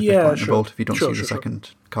don't see the 5th Yeah, lightning sure. bolt, if you don't Sure, see the sure, sure.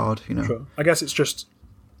 second card, you know. Sure. I guess it's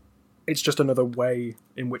just another way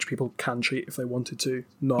in which people can cheat if they wanted to.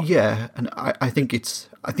 Not Yeah, and I think it's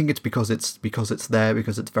because it's there,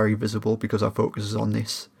 because it's very visible, because our focus is on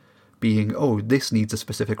this being, oh, this needs a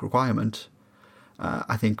specific requirement.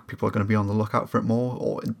 I think people are going to be on the lookout for it more,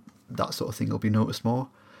 or that sort of thing will be noticed more.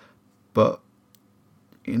 But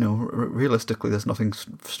you know, realistically, there's nothing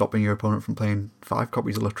stopping your opponent from playing 5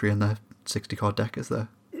 copies of Lutri in their 60-card deck, is there?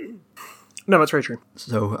 No, that's very true.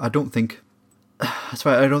 So I don't think it's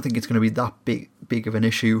going to be that big of an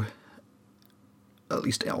issue, at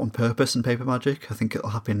least on purpose in Paper Magic. I think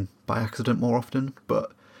it'll happen by accident more often,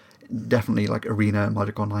 but definitely like Arena and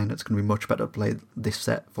Magic Online, it's going to be much better to play this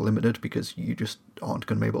set for Limited, because you just aren't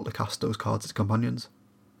going to be able to cast those cards as companions.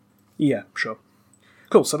 Yeah, sure.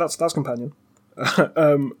 Cool. So that's companion.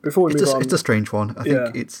 Before we move on, it's a strange one. I think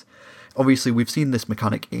Yeah. it's obviously we've seen this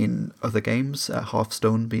mechanic in other games.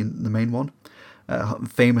 Hearthstone being the main one.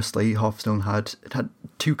 Famously, Hearthstone had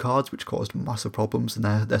 2 cards which caused massive problems in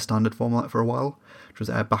their standard format for a while, which was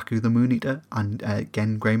Baku the Moon Eater and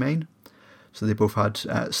Gen Greymane. So they both had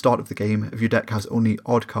start of the game, if your deck has only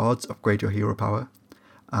odd cards, upgrade your hero power.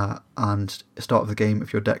 And start of the game,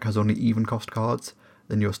 if your deck has only even cost cards,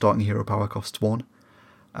 then your starting hero power costs 1.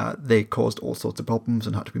 They caused all sorts of problems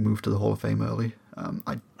and had to be moved to the Hall of Fame early.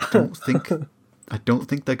 I don't think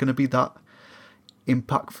they're going to be that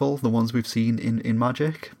impactful, the ones we've seen in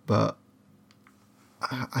Magic, but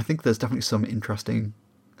I think there's definitely some interesting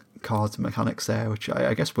cards and mechanics there, which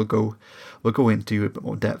I guess we'll go into a bit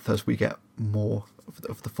more depth as we get more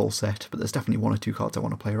of the full set. But there's definitely 1 or 2 cards I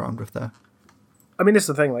want to play around with there. I mean, this is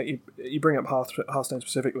the thing. Like you bring up Hearthstone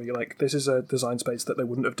specifically. Like this is a design space that they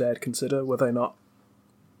wouldn't have dared consider were they not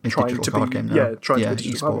trying to be game now. trying to be a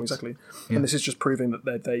digital card game, esports. exactly. Yeah. And this is just proving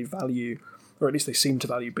that they value, or at least they seem to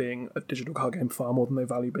value, being a digital card game far more than they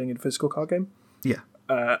value being a physical card game. Yeah,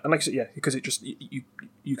 And like I said, yeah, because it just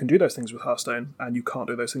you can do those things with Hearthstone, and you can't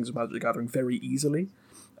do those things with Magic the Gathering very easily.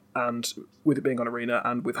 And with it being on Arena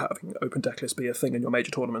and with having open deck list be a thing in your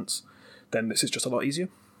major tournaments, then this is just a lot easier.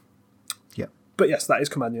 yeah. But yes, that is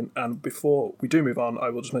Companion. And before we do move on, I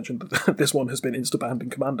will just mention that this one has been insta-banned in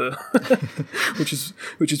Commander, which is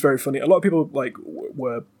very funny. A lot of people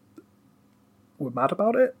were mad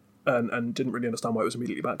about it and didn't really understand why it was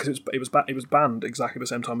immediately banned, because it was banned exactly the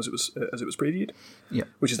same time as it was previewed. Yeah.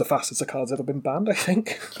 Which is the fastest a card's ever been banned, I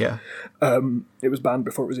think. Yeah. It was banned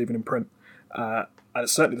before it was even in print. And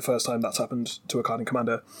it's certainly the first time that's happened to a card in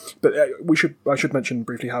Commander. But I should mention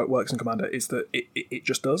briefly how it works in Commander, is that it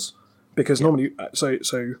just does. Because normally, so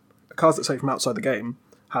cards that say from outside the game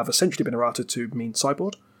have essentially been errated to mean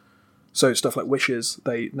sideboard. So stuff like Wishes,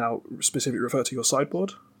 they now specifically refer to your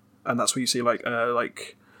sideboard, and that's where you see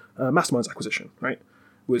Mastermind's Acquisition, right?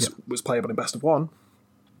 Was playable in Best of One.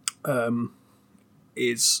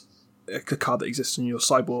 Is a card that exists in your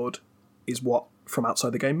sideboard is what from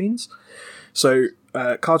outside the game means. So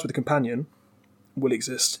cards with a companion will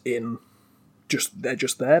exist in they're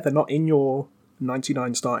just there. They're not in your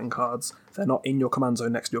 99 starting cards. They're not in your command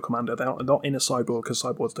zone next to your commander. They're not in a sideboard, because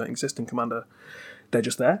sideboards don't exist in Commander. They're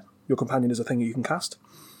just there. Your companion is a thing you can cast.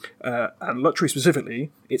 And Lutri specifically,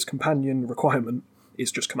 its companion requirement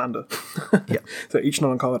is just Commander. Yeah. So each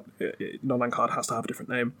non-land card has to have a different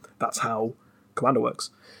name. That's how Commander works.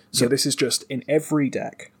 So this is just in every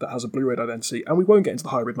deck that has a blue-red identity, and we won't get into the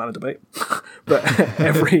hybrid mana debate, but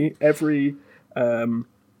every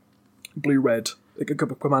blue-red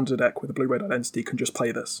Commander deck with a blue-red identity can just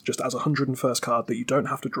play this, just as a 101st card that you don't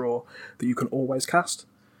have to draw, that you can always cast.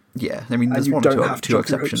 Yeah, I mean, there's you one don't or have to two jump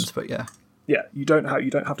through exceptions, hoops. but yeah. Yeah, you don't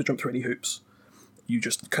have to jump through any hoops. You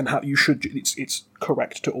just can have. You should. It's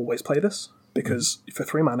correct to always play this, because for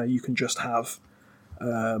 3 mana you can just have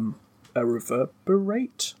a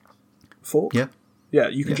Reverberate fork. Yeah. Yeah,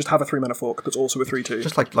 you can just have a 3 mana fork that's also a 3/2.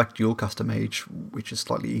 Just like Dualcaster Mage, which is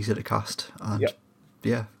slightly easier to cast, and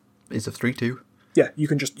is a 3/2. Yeah, you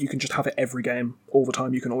can just have it every game, all the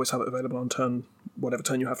time. You can always have it available on whatever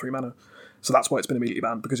turn you have 3 mana. So that's why it's been immediately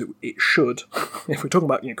banned, because it should, if we're talking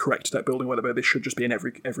about correct deck building, whatever, this should just be in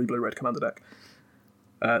every blue-red Commander deck.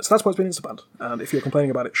 So that's why it's been insta-banned. And if you're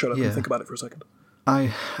complaining about it, shut up and think about it for a second.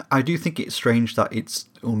 I do think it's strange that it's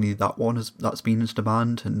only that one that's been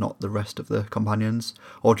insta-banned and not the rest of the companions,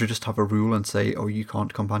 or to just have a rule and say, oh, you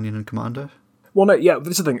can't companion in Commander. Well, no, yeah,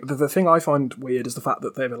 this is the thing. The thing I find weird is the fact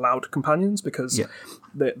that they've allowed companions, because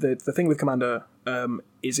the thing with Commander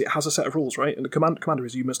is it has a set of rules, right? And the Commander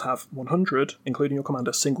is you must have 100, including your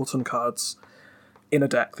Commander, singleton cards in a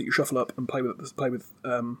deck that you shuffle up and play with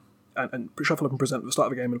and shuffle up and present at the start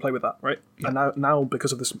of the game and play with that, right? Yeah. And now,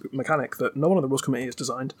 because of this mechanic that no one on the rules committee has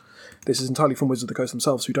designed, this is entirely from Wizards of the Coast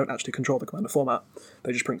themselves, who don't actually control the Commander format.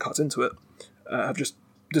 They just print cards into it. Have just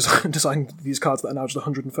designed these cards that are now just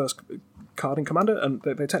the 101st card in Commander, and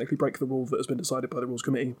they technically break the rule that has been decided by the rules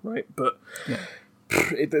committee, right? But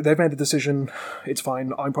they've made the decision. It's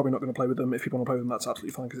fine. I'm probably not going to play with them. If people want to play with them, that's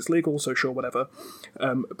absolutely fine because it's legal. So sure, whatever.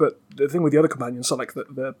 But the thing with the other companions, so like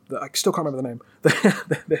the I still can't remember the name.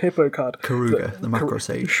 The Hippo card, Karuga, the Macro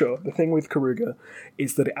Sage. Sure. The thing with Karuga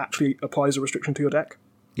is that it actually applies a restriction to your deck.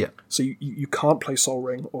 Yeah. So you can't play Sol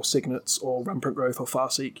Ring or Signets or Rampant Growth or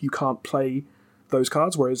Farseek. You can't play those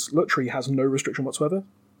cards, whereas Lutri has no restriction whatsoever.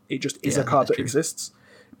 It just is a card that exists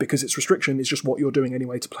because its restriction is just what you're doing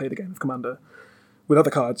anyway to play the game of Commander. With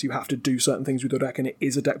other cards, you have to do certain things with your deck, and it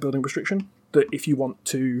is a deck-building restriction, that if you want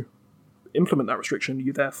to implement that restriction,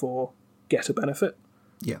 you therefore get a benefit.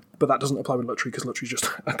 Yeah. But that doesn't apply with Lutri, because Lutri is just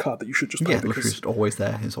a card that you should just play. Yeah, Lutri's just always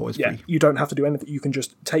there. It's always free. You don't have to do anything. You can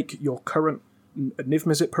just take your current Niv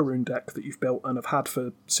Mizzet Perun deck that you've built and have had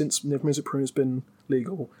since Niv Mizzet Perun has been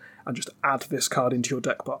legal, and just add this card into your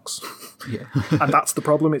deck box. Yeah. And that's the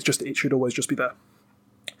problem. It should always just be there.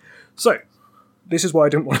 So, this is why I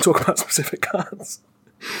didn't want to talk about specific cards.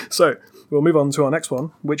 So, we'll move on to our next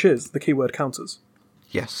one, which is the keyword counters.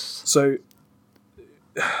 Yes. So,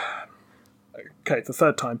 okay, the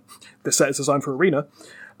third time. This set is designed for Arena.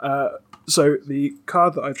 So, the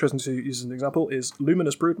card that I've chosen to use as an example is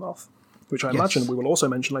Luminous Broodmoth, which I imagine we will also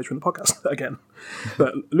mention later in the podcast again.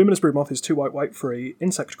 But Luminous Broodmoth is 2 white for an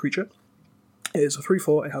insect creature. It is a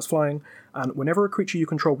 3/4, it has flying, and whenever a creature you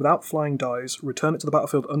control without flying dies, return it to the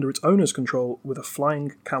battlefield under its owner's control with a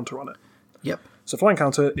flying counter on it. Yep. So flying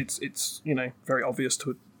counter, it's very obvious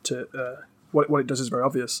to what it does is very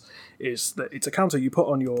obvious, is that it's a counter you put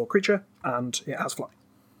on your creature, and it has flying.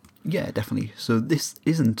 Yeah, definitely. So this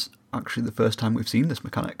isn't actually the first time we've seen this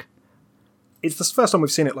mechanic. It's the first time we've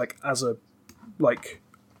seen it as an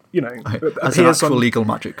actual legal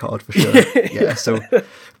Magic card for sure. Yeah. So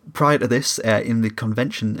prior to this, in the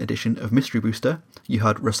convention edition of Mystery Booster, you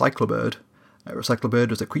had Recyclebird.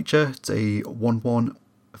 Recyclebird is a creature. It's a 1/1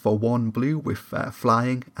 for 1 blue with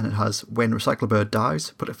flying, and it has when Recyclebird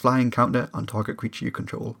dies, put a flying counter on target creature you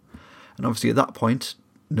control. And obviously at that point,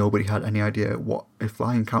 nobody had any idea what a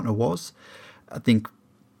flying counter was. I think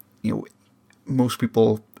most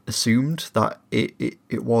people assumed that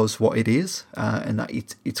it was what it is, and that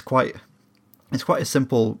it's quite a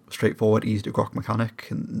simple, straightforward, easy to grok mechanic,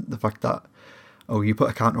 and the fact that you put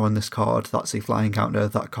a counter on this card, that's a flying counter,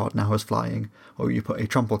 that card now has flying, or you put a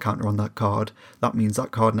trample counter on that card, that means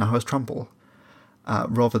that card now has trample,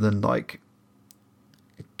 rather than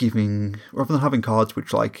having cards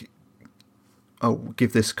which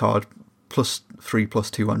give this card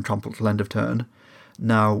 +3/+2 on trample till end of turn.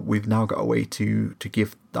 Now we've got a way to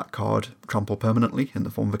give that card trample permanently in the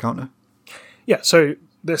form of a counter. Yeah, so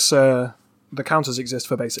this the counters exist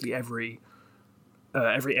for basically every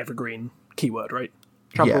evergreen keyword, right?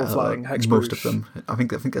 Trample, flying, hexproof. Most of them. I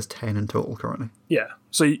think there's 10 in total currently. Yeah,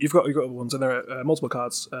 so you've got other ones, and there are multiple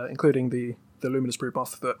cards, including the Luminous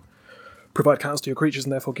Broodmoth, that provide counters to your creatures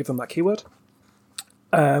and therefore give them that keyword.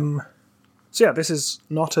 So yeah, this is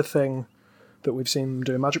not a thing that we've seen them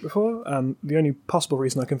do in Magic before, and the only possible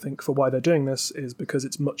reason I can think for why they're doing this is because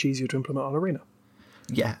it's much easier to implement on Arena.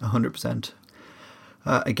 Yeah, 100%.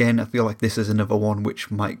 Again, I feel like this is another one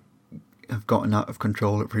which might have gotten out of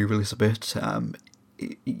control at pre-release a bit.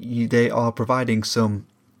 They are providing some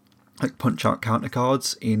punch-out counter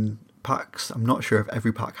cards in packs. I'm not sure if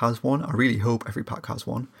every pack has one. I really hope every pack has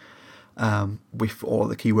one. With all of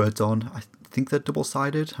the keywords on. I think they're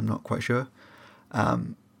double-sided. I'm not quite sure.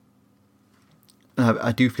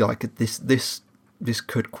 I do feel like this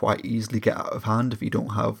could quite easily get out of hand if you don't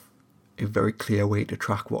have a very clear way to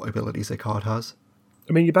track what abilities a card has.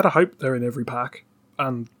 I mean, you better hope they're in every pack,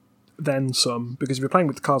 and then some, because if you're playing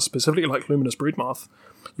with cards specifically like Luminous Broodmoth,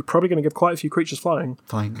 you're probably going to give quite a few creatures flying.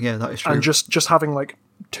 Flying, yeah, that is true. And just having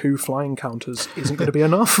 2 flying counters isn't going to be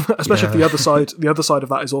enough, especially if the other side of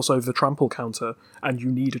that is also the trample counter, and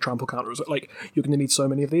you need a trample counter. You're going to need so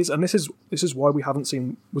many of these, and this is why we haven't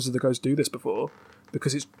seen Wizards of the Coast do this before,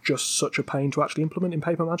 because it's just such a pain to actually implement in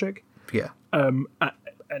paper Magic. Yeah.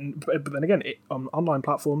 But then again, on online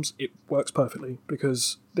platforms, it works perfectly,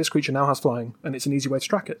 because this creature now has flying, and it's an easy way to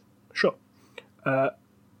track it. Sure.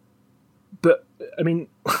 But, I mean,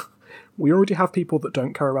 we already have people that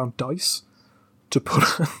don't carry around dice to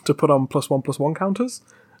put on +1/+1 counters,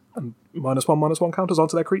 and -1/-1 counters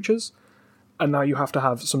onto their creatures. And now you have to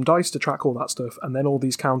have some dice to track all that stuff, and then all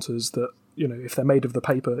these counters that, you know, if they're made of the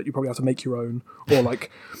paper, you probably have to make your own, or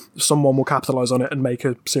like someone will capitalize on it and make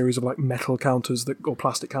a series of like metal counters or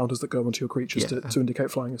plastic counters that go onto your creatures to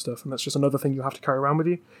indicate flying and stuff. And that's just another thing you have to carry around with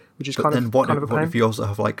you, which is kind of a pain. What if you also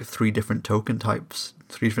have like 3 different token types,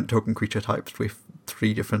 3 different token creature types with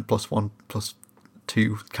 3 different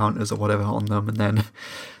 +1/+2 counters or whatever on them, and then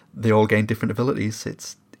they all gain different abilities?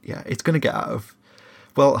 It's going to get out of...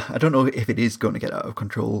 Well, I don't know if it is going to get out of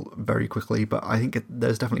control very quickly, but I think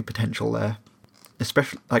there's definitely potential there.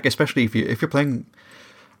 Especially if you're playing,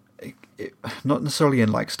 not necessarily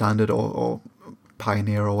in like standard or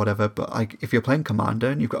pioneer or whatever, but like if you're playing commander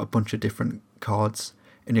and you've got a bunch of different cards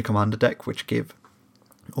in your commander deck which give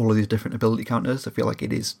all of these different ability counters, I feel like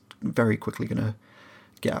it is very quickly going to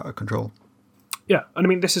get out of control. Yeah, and I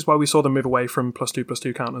mean, this is why we saw them move away from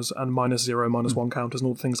 +2/+2 counters and -0, -1 counters and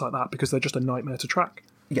all things like that, because they're just a nightmare to track.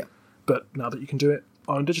 Yeah. But now that you can do it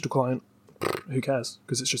on a digital client, who cares?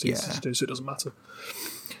 Because it's just easy to do, so it doesn't matter.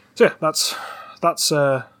 So yeah, that's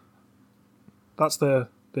the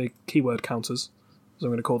keyword counters, as I'm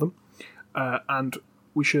going to call them. And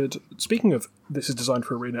we should, speaking of this is designed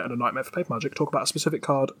for Arena and a nightmare for Paper Magic, talk about a specific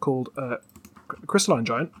card called Crystalline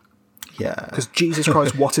Giant. Yeah. Because Jesus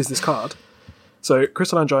Christ, what is this card? So,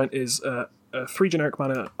 Crystalline Giant is a 3 generic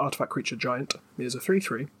mana artifact creature giant. It is a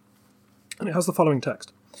 3/3, and it has the following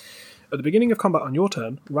text. At the beginning of combat on your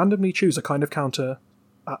turn, randomly choose a kind of counter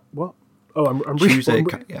at... What? Oh, I'm reading...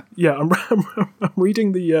 I'm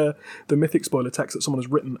reading the Mythic spoiler text that someone has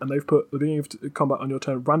written, and they've put, at the beginning of combat on your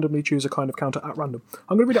turn, randomly choose a kind of counter at random.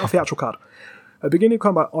 I'm going to read it off the actual card. At the beginning of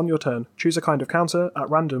combat on your turn, choose a kind of counter at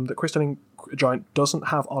random that Crystalline Giant doesn't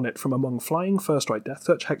have on it from among Flying, First Strike, Death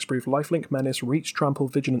Touch, Hexproof, Lifelink, Menace, Reach, Trample,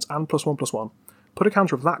 Vigilance, and +1/+1. Put a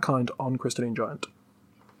counter of that kind on Crystalline Giant.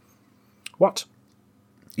 What?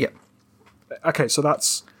 Yep. Okay, so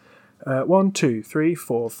that's 1, 2, 3,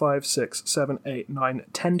 4, 5, 6, 7, 8, 9,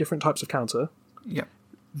 10 different types of counter. Yep.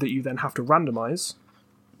 That you then have to randomize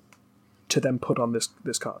to then put on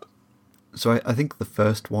this card. So I think the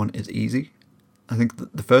first one is easy. I think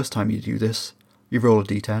the first time you do this, you roll a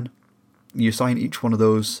d10. You assign each one of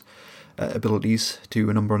those abilities to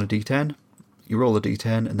a number on a d10. You roll a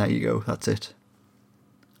d10, and there you go. That's it.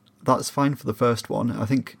 That's fine for the first one. I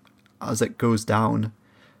think as it goes down,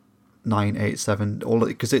 9, 8, 7, all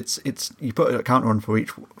because it's you put a counter on for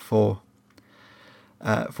each for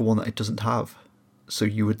one that it doesn't have. So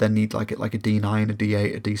you would then need like a d9, a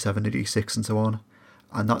d8, a d7, a d6, and so on,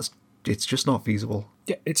 and it's just not feasible.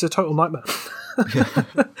 Yeah, it's a total nightmare. Yeah.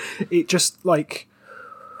 It just like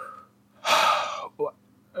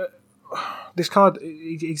this card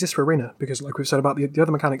it exists for Arena because, like we've said about the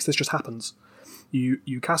other mechanics, this just happens. You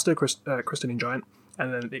cast a Crystalline Giant,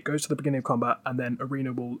 and then it goes to the beginning of combat, and then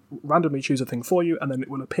Arena will randomly choose a thing for you, and then it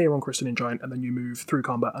will appear on Crystalline Giant, and then you move through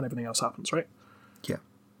combat, and everything else happens, right? Yeah.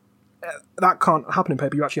 That can't happen in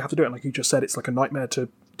paper. You actually have to do it. Like you just said, it's like a nightmare to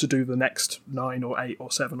do the next 9 or 8 or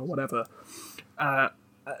 7 or whatever.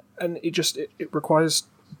 And it requires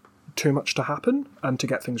too much to happen and to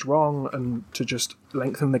get things wrong and to just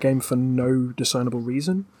lengthen the game for no discernible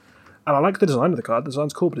reason. And I like the design of the card. The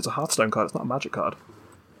design's cool, but it's a Hearthstone card. It's not a Magic card.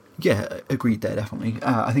 Yeah, agreed there, definitely.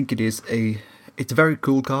 I think it's a very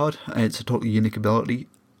cool card. It's a totally unique ability.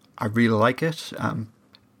 I really like it.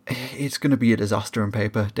 It's going to be a disaster on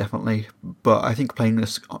paper, definitely. But I think playing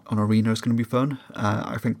this on Arena is going to be fun.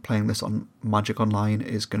 I think playing this on Magic Online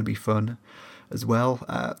is going to be fun as well.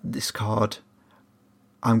 This card,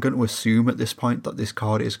 I'm going to assume at this point that this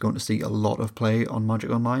card is going to see a lot of play on Magic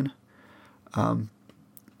Online.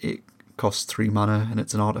 It costs 3 mana and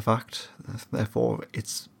it's an artifact. Therefore,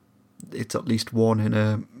 it's at least one in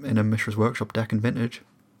a Mishra's Workshop deck in Vintage.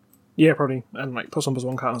 Yeah, probably. And like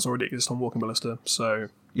 +1/+1 counters already exist on Walking Ballista, so...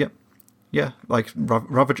 Yep. Yeah, like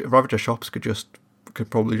Ravager Shops could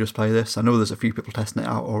probably just play this. I know there's a few people testing it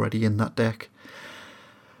out already in that deck.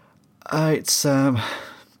 It's going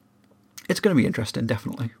to be interesting,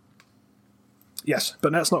 definitely. Yes,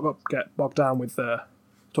 but let's not get bogged down with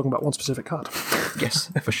talking about one specific card. Yes,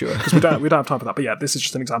 for sure. Because we don't have time for that. But yeah, this is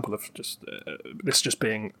just an example of this just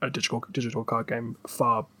being a digital card game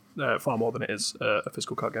far more than it is a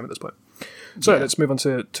physical card game at this point. So let's move on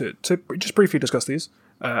to just briefly discuss these.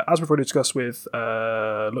 As we've already discussed with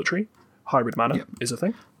Lutri, Hybrid Mana is a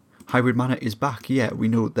thing. Hybrid Mana is back, yeah. We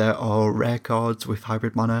know there are rare cards with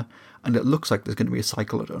Hybrid Mana, and it looks like there's going to be a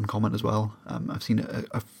cycle at Uncommon as well. I've seen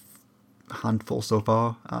a handful so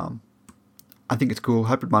far. I think it's cool.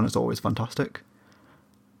 Hybrid Mana is always fantastic.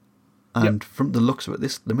 And from the looks of it,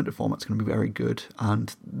 this limited format's going to be very good,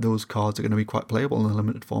 and those cards are going to be quite playable in the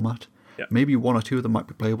limited format. Yeah. Maybe one or two of them might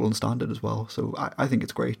be playable in standard as well. So I think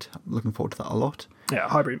it's great. I'm looking forward to that a lot. Yeah,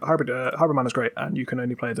 hybrid mana is great, and you can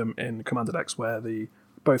only play them in commander decks where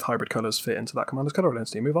both hybrid colours fit into that commander's colour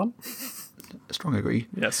identity. Move on. Strong agree.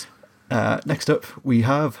 Yes. Next up, we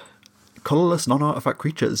have colourless non-artifact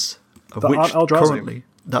creatures, of That which aren't Eldrazi. currently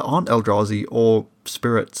that aren't Eldrazi or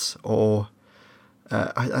spirits or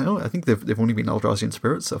I don't know. I think they've only been Eldrazi and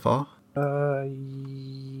spirits so far.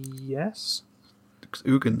 Yes.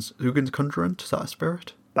 Ugin's Conjurant, is that a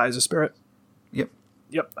spirit? That is a spirit. Yep.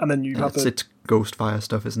 Yep. And then you have It's ghost fire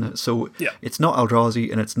stuff, isn't it? So Yeah. it's not Eldrazi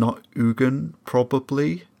and it's not Ugin,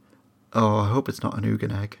 probably. Oh, I hope it's not an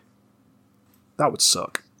Ugin egg. That would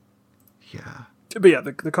suck. Yeah. But yeah,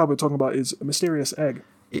 the card we're talking about is a mysterious egg.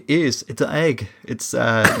 It is. It's an egg. It's,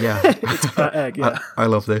 yeah. It's an egg, yeah. I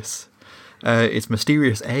love this. It's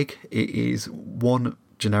Mysterious Egg. It is 1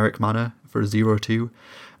 generic mana for 0/2.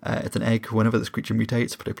 It's an egg. Whenever this creature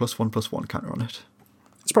mutates, put a +1/+1 counter on it.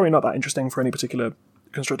 It's probably not that interesting for any particular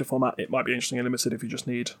constructed format. It might be interesting in limited if you just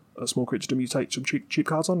need a small creature to mutate some cheap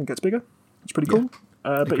cards on and gets bigger. It's pretty cool.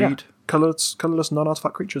 But yeah, Agreed. colourless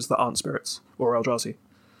non-artifact creatures that aren't spirits or Eldrazi.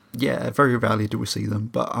 Yeah, very rarely do we see them,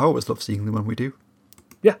 but I always love seeing them when we do.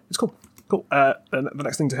 Yeah, it's cool. Cool. And the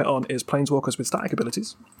next thing to hit on is Planeswalkers with static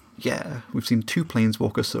abilities. Yeah, we've seen 2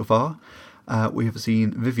 Planeswalkers so far. We have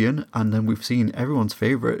seen Vivian, and then we've seen everyone's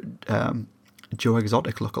favourite Joe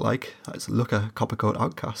Exotic lookalike. That's Looker Coppercoat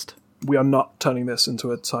Outcast. We are not turning this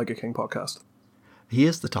into a Tiger King podcast. He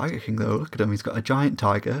is the Tiger King, though. Look at him. He's got a giant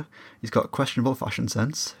tiger. He's got questionable fashion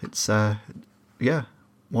sense. It's, yeah,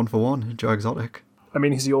 1 for 1, Joe Exotic. I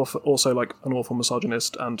mean, is he also like an awful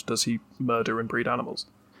misogynist, and does he murder and breed animals?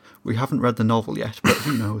 We haven't read the novel yet, but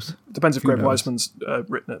who knows? Depends if Who Greg knows? Weisman's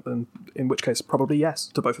written it, then in which case, probably yes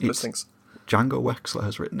to both of those things. Django Wexler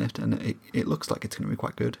has written it, and it looks like it's going to be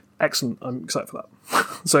quite good. Excellent. I'm excited for that.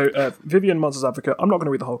 So, Vivian Monsters Advocate. I'm not going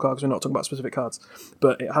to read the whole card because we're not talking about specific cards,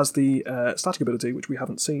 but it has the static ability, which we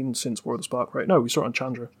haven't seen since War of the Spark, right? No, we saw it on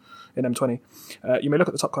Chandra in M20. You may look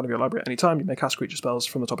at the top card of your library at any time. You may cast creature spells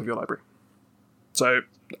from the top of your library. So,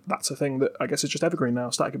 that's a thing that I guess is just evergreen now,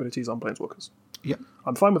 static abilities on Planeswalkers. Yeah.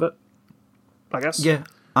 I'm fine with it, I guess. Yeah,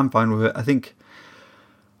 I'm fine with it. I think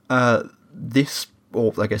this,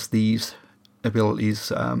 or I guess these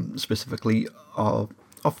abilities specifically are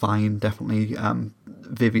fine, definitely.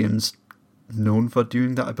 Vivian's known for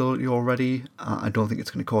doing that ability already. I don't think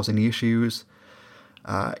it's going to cause any issues.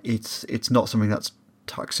 It's not something that's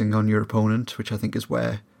taxing on your opponent, which I think is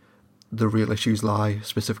where the real issues lie.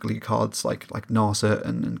 Specifically, cards like Narset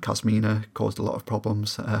and Kasmina caused a lot of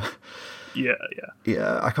problems. Yeah,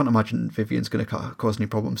 I can't imagine Vivian's going to cause any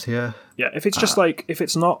problems here. Yeah, if it's just if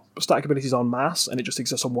it's not static abilities en masse and it just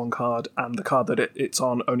exists on one card and the card that it's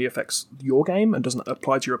on only affects your game and doesn't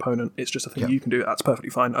apply to your opponent, it's just a thing you can do, that's perfectly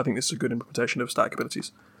fine. I think this is a good implementation of static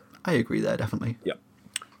abilities. I agree there, definitely. Yeah.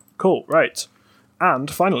 Cool, right. And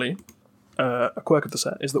finally, a quirk of the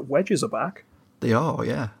set is that wedges are back, They are,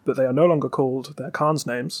 yeah. but they are no longer called their Khan's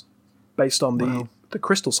names based on the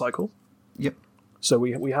crystal cycle. Yep. So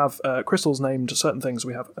we have crystals named certain things.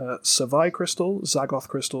 We have Savai crystal, Zagoth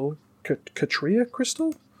crystal, Katria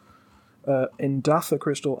crystal, Indatha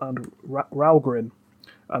crystal, and Ralgrin.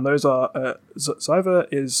 And those are Zyva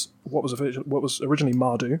is what was originally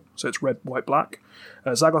Mardu, so it's red, white, black.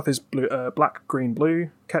 Zagoth is blue, black, green,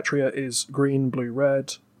 blue. Ketria is green, blue,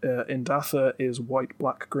 red. Indatha is white,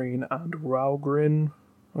 black, green, and Ralgrin.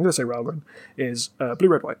 I'm going to say Ralgrin is blue,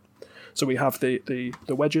 red, white. So we have the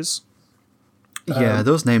wedges. Yeah,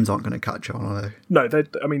 those names aren't going to catch on, are they? No,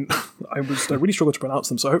 I mean, I really struggled to pronounce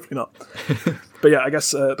them, so hopefully not. But yeah, I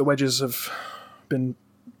guess the wedges have been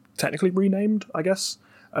technically renamed, I guess.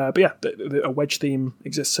 But yeah, a wedge theme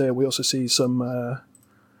exists here. We also see some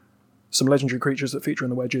legendary creatures that feature in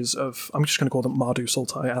the wedges of, I'm just going to call them Mardu,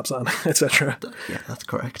 Sultai, Abzan, etc. Yeah, that's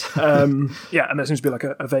correct. Yeah, and there seems to be like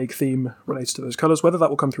a vague theme related to those colours. Whether that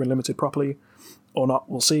will come through in Limited properly or not,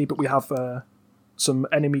 we'll see. But we have some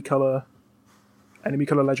enemy colour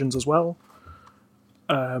legends as well,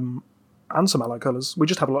 and some allied colours. We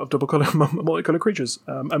just have a lot of double colour, multicolour creatures,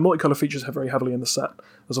 and multicolour features very heavily in the set.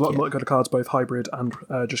 There's a lot of multicolour cards, both hybrid and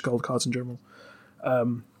just gold cards in general.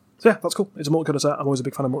 So yeah, that's cool. It's a multicolour set. I'm always a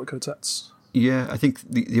big fan of multicolored sets. Yeah, I think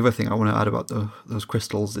the other thing I want to add about those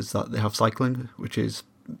crystals is that they have cycling, which is,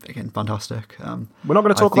 again, fantastic. We're not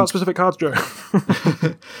going to talk about specific cards, Joe.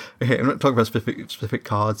 Okay, I'm not talking about specific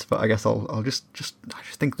cards, but I guess I just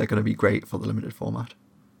think they're going to be great for the limited format.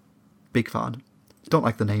 Big fan. Don't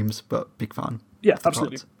like the names, but big fan. Yeah,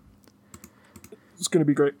 absolutely. Cards. It's going to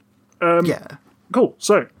be great. Yeah. Cool.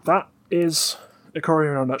 So that is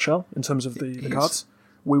Ikoria in a nutshell in terms of the cards.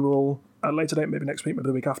 We will, at a later date, maybe next week, maybe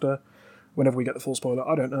the week after, whenever we get the full spoiler.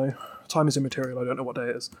 I don't know. Time is immaterial. I don't know what day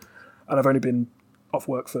it is, and I've only been off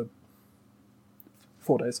work for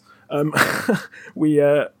 4 days.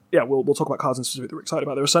 We'll talk about cards in specific that we're excited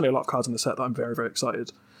about. There are certainly a lot of cards in the set that I'm very, very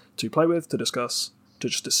excited to play with, to discuss, to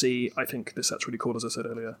see. I think this set's really cool, as I said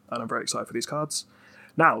earlier, and I'm very excited for these cards.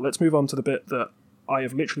 Now, let's move on to the bit that I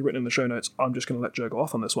have literally written in the show notes. I'm just going to let Joe go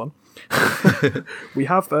off on this one. We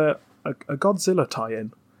have a Godzilla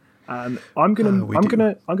tie-in, and I'm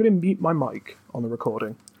gonna mute my mic on the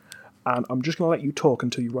recording, and I'm just going to let you talk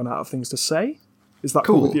until you run out of things to say. Is that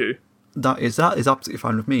cool with you? That is absolutely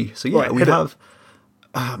fine with me. So yeah, right, we have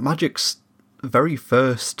Magic's very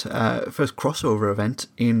first crossover event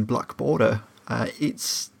in Black Border.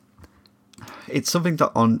 It's something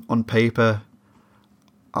that on paper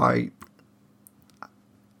I'm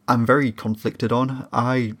very conflicted on.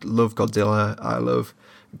 I love Godzilla. I love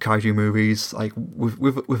kaiju movies, like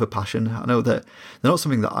with a passion. I know that they're not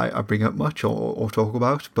something that I bring up much or talk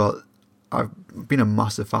about, but I've been a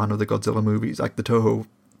massive fan of the Godzilla movies, like the Toho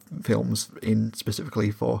films in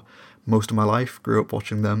specifically, for most of my life. Grew up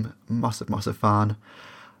watching them. Massive fan.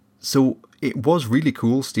 So it was really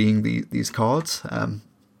cool seeing these cards.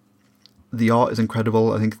 The art is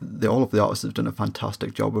incredible. I think all of the artists have done a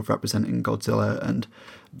fantastic job of representing Godzilla and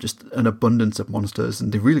just an abundance of monsters,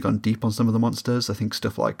 and they've really gone deep on some of the monsters. I think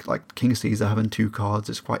stuff like King Caesar having 2 cards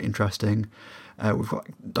is quite interesting. We've got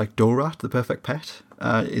like Dorat, the perfect pet,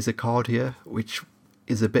 is a card here, which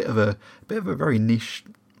is a bit of a very niche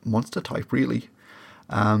monster type, really,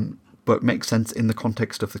 but makes sense in the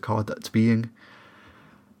context of the card that's being.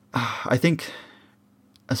 I think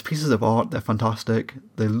as pieces of art, they're fantastic.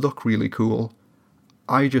 They look really cool.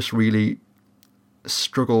 I just really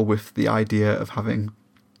struggle with the idea of having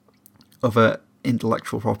other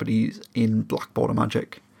intellectual properties in Black Border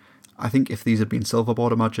Magic. I think if these had been Silver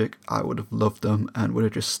Border Magic, I would have loved them and would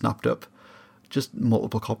have just snapped up just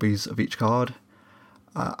multiple copies of each card.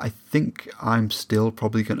 I think I'm still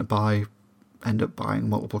probably going to end up buying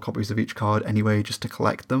multiple copies of each card anyway, just to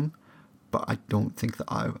collect them, but I don't think that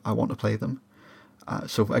I want to play them.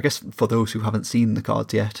 So I guess for those who haven't seen the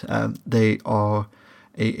cards yet, they are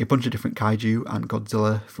a bunch of different kaiju and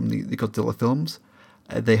Godzilla from the Godzilla films.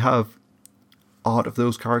 They have art of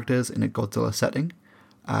those characters in a Godzilla setting,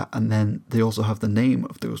 and then they also have the name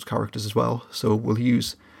of those characters as well. So we'll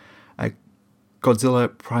use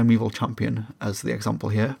Godzilla Primeval Champion as the example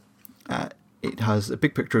here. It has a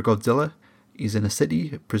big picture of Godzilla. He's in a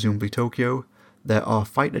city, presumably Tokyo. There are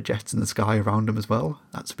fighter jets in the sky around him as well.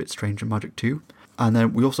 That's a bit strange in Magic too. And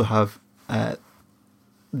then we also have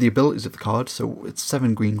the abilities of the card. So it's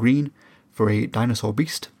 7 green for a dinosaur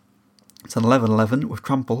beast. It's an 11/11 with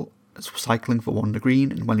trample. It's cycling for 1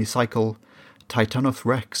 green, and when you cycle Titanoth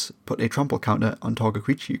Rex, put a trample counter on target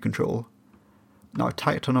creature you control. Now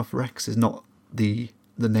Titanoth Rex is not the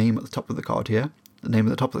name at the top of the card here. The name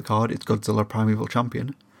at the top of the card is Godzilla Primeval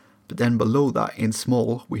Champion. But then below that, in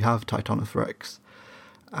small, we have Titanoth Rex,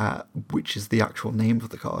 which is the actual name of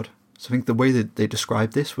the card. So I think the way that they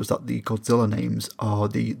described this was that the Godzilla names are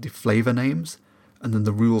the flavor names, and then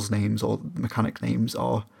the rules names or mechanic names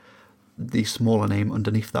are the smaller name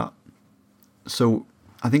underneath that. So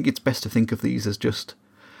I think it's best to think of these as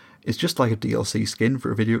it's just like a DLC skin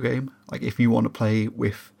for a video game. Like if you want to play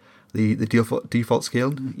with the default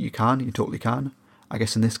skin, you totally can. I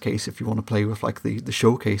guess in this case, if you want to play with like the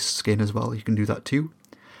showcase skin as well, you can do that too.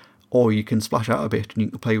 Or you can splash out a bit and you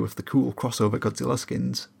can play with the cool crossover Godzilla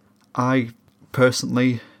skins. I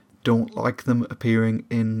personally don't like them appearing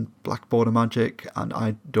in Black Border Magic, and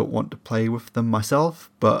I don't want to play with them myself,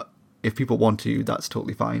 but if people want to, that's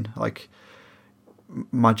totally fine. Like,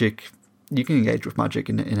 Magic, you can engage with Magic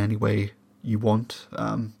in any way you want.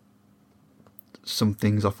 Some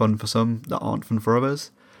things are fun for some that aren't fun for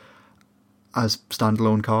others. As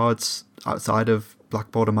standalone cards outside of Black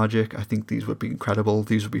Border Magic, I think these would be incredible.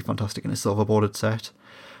 These would be fantastic in a silver bordered set.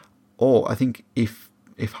 Or I think if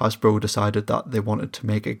Hasbro decided that they wanted to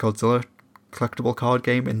make a Godzilla collectible card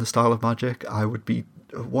game in the style of Magic, I would be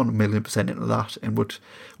 1,000,000% into that and would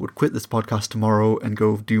quit this podcast tomorrow and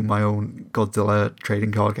go do my own Godzilla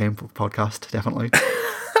trading card game for podcast, definitely.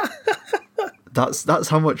 That's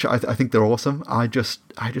how much I think they're awesome. I just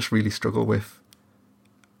really struggle with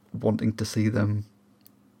wanting to see them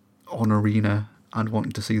on Arena and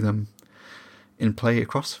wanting to see them in play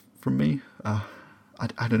across from me.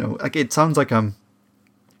 I don't know. Like, it sounds like I'm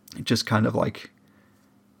just kind of like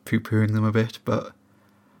poo-pooing them a bit, but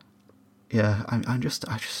yeah, I just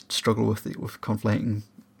struggle with conflating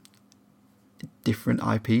different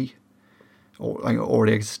IP or like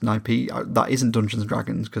already existing IP that isn't Dungeons and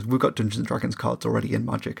Dragons, because we've got Dungeons and Dragons cards already in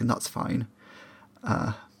Magic, and that's fine.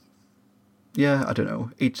 yeah, I don't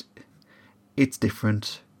know. It's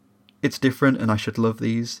different. It's different, and I should love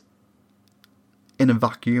these. In a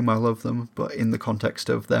vacuum, I love them, but in the context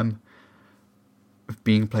of them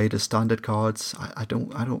being played as standard cards, I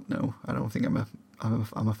don't know. I don't think I'm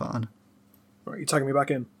a fan. Right, you tagging me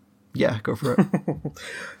back in? Yeah, go for it.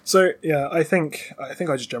 So yeah, I think I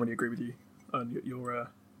just generally agree with you on your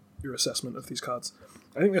assessment of these cards.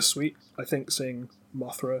 I think they're sweet. I think seeing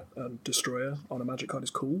Mothra and Destroyer on a Magic card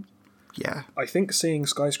is cool. Yeah. I think seeing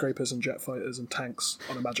Skyscrapers and Jet Fighters and Tanks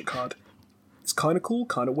on a Magic card is kind of cool,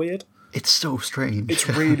 kind of weird. It's so strange. It's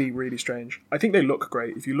really, really strange. I think they look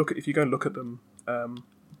great. If you go and look at them,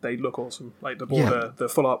 they look awesome. Like the border, the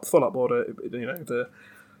full up border. The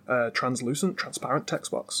transparent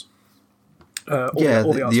text box. All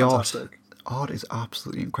the art's fantastic. Art is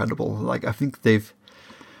absolutely incredible. Like I think they've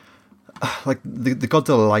like the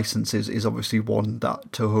Godzilla license is obviously one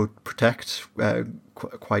that Toho protect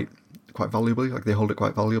quite valuably. Like they hold it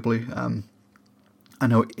quite valuably. I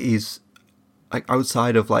know it is like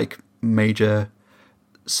outside of like major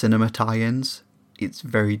cinema tie-ins, it's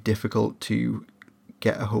very difficult to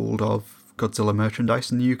get a hold of Godzilla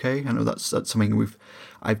merchandise in the UK. I know that's something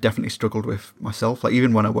I've definitely struggled with myself. Like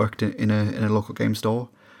even when I worked in a local game store,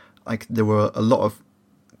 like there were a lot of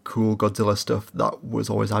cool Godzilla stuff that was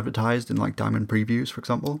always advertised in like Diamond Previews, for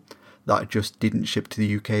example, that just didn't ship to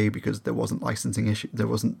the UK because there wasn't licensing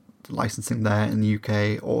there in the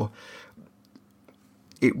UK, or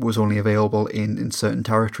it was only available in certain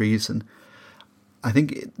territories. And I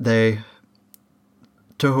think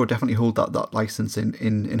Toho definitely hold that license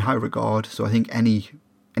in high regard. So I think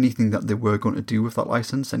anything that they were going to do with that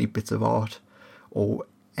license, any bits of art or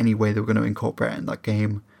any way they were going to incorporate it in that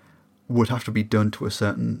game, would have to be done to a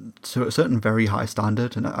certain very high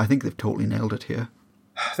standard. And I think they've totally nailed it here.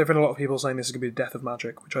 There have been a lot of people saying this is going to be the death of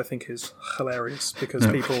Magic, which I think is hilarious because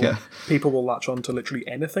people will latch on to literally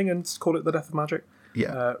anything and call it the death of Magic.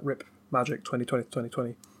 Yeah. RIP Magic 2020 to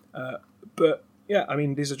 2020. But yeah, I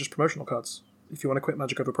mean, these are just promotional cards. If you want to quit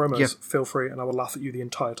Magic over promos, feel free, and I will laugh at you the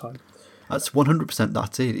entire time. That's 100%.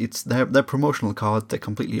 That's it. It's they're promotional cards. They're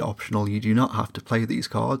completely optional. You do not have to play these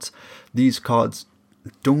cards. These cards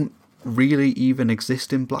don't really even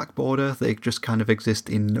exist in Black Border. They just kind of exist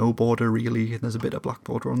in no border, really. There's a bit of Black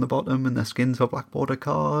Border on the bottom, and their skins for Black Border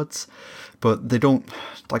cards, but they don't,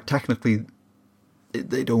 like, technically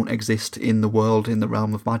they don't exist in the world, in the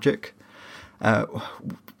realm of Magic,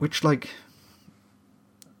 which, like,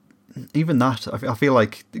 even that, I feel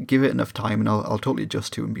like give it enough time and I'll totally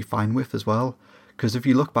adjust to and be fine with as well. Because if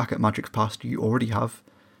you look back at Magic's past, you already have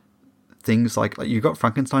things like you got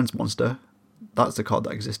Frankenstein's Monster. That's a card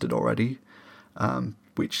that existed already,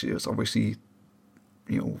 which is obviously,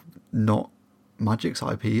 not Magic's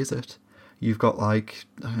IP, is it? You've got like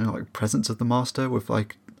Presence of the Master with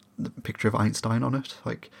like the picture of Einstein on it.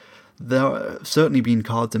 Like there have certainly been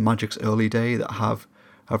cards in Magic's early day that have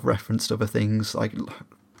referenced other things. Like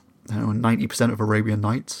 90% of Arabian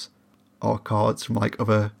Nights are cards from like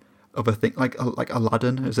other things. Like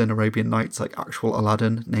Aladdin is in Arabian Nights, like actual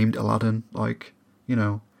Aladdin named Aladdin. Like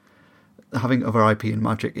having other IP in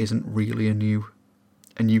Magic isn't really a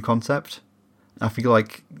new concept. I feel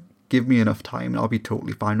like give me enough time and I'll be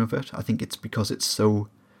totally fine with it. I think it's because it's so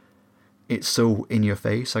in your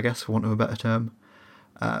face, I guess, for want of a better term,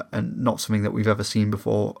 and not something that we've ever seen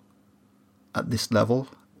before at this level.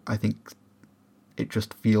 I think it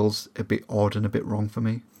just feels a bit odd and a bit wrong for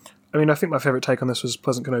me. I mean, I think my favourite take on this was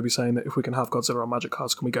Pleasant Kenobi saying that if we can have Godzilla on Magic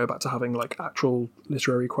cards, can we go back to having like actual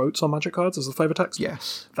literary quotes on Magic cards as the flavour text?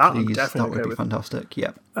 Yes, that please, I'm definitely that would be fantastic.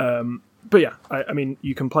 Yeah. But yeah, I mean,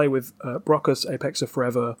 you can play with Brockus, Apex of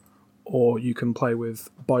Forever, or you can play with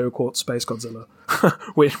BioQuartz Space Godzilla,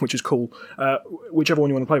 which is cool. Whichever one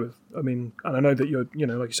you want to play with. I mean, and I know that you're,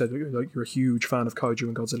 like you said, you're a huge fan of Kaiju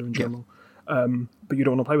and Godzilla in general, but you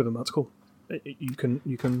don't want to play with them. That's cool. You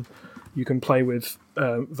can play with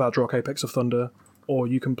Vadrock, Apex of Thunder, or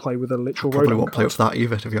you can play with a literal Rodon. Probably won't play with that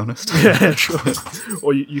either, to be honest. Yeah, sure.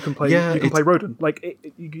 Or you can play. You can play Rodon. Like,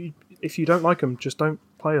 if you don't like them, just don't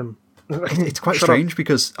play them. It's quite strange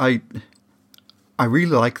because I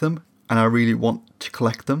really like them and I really want to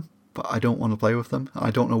collect them, but I don't want to play with them.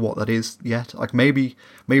 I don't know what that is yet. Like maybe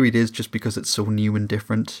it is just because it's so new and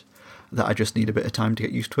different that I just need a bit of time to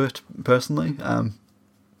get used to it personally.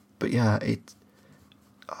 But yeah, it's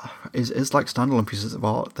like standalone pieces of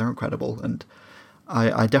art. They're incredible, and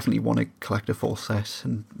I definitely want to collect a full set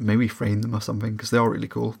and maybe frame them or something because they are really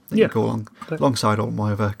cool. They can go alongside all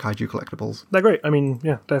my other kaiju collectibles. They're great. I mean,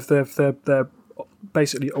 yeah, they're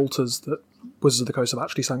basically alters that Wizards of the Coast have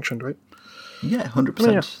actually sanctioned, right? Yeah,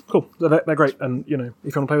 100%. Yeah, cool. They're great, and if you want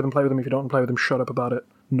to play with them, play with them. If you don't want to play with them, shut up about it.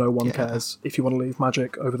 No one Yeah. cares. If you want to leave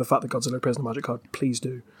magic over the fact that Godzilla appears on the magic card, please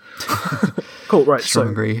do. Cool, right. Strong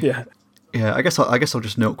so, agree. Yeah. Yeah, I guess I'll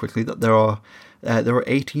just note quickly that there are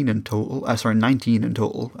 18 in total. 19 in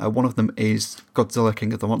total. One of them is Godzilla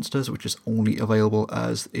King of the Monsters, which is only available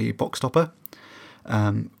as a box topper,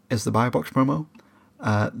 as the buy box promo.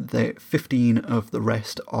 The 15 of the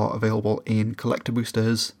rest are available in collector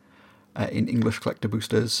boosters, in English collector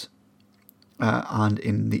boosters, and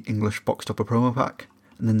in the English box topper promo pack.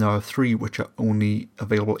 And then there are 3 which are only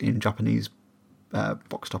available in Japanese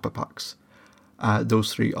box topper packs.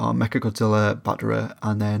 Those 3 are Mechagodzilla, Batara,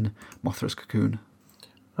 and then Mothra's Cocoon.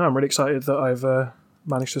 I'm really excited that I've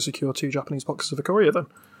managed to secure 2 Japanese boxes of Ikoria then.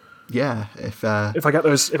 Yeah, if I get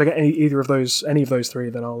any of those 3,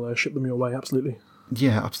 then I'll ship them your way, absolutely.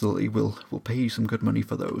 yeah, absolutely, we'll pay you some good money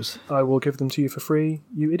for those. I will give them to you for free,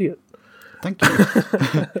 you idiot. Thank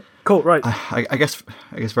you. Cool, right. I guess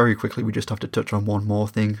very quickly we just have to touch on one more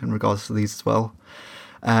thing in regards to these as well.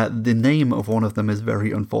 The name of one of them is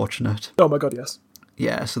very unfortunate. Oh my god, yes.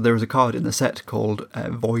 Yeah, so there is a card in the set called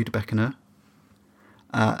Void Beckoner,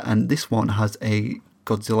 and this one has a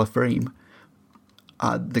Godzilla frame.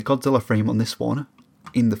 The Godzilla frame on this one,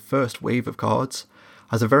 in the first wave of cards,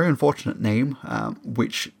 has a very unfortunate name,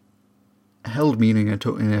 which held meaning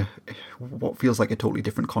in what feels like a totally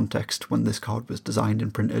different context when this card was designed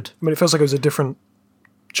and printed. I mean, it feels like it was a different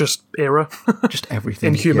just era. Just everything.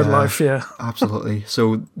 In human life, yeah. Absolutely.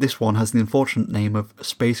 So this one has the unfortunate name of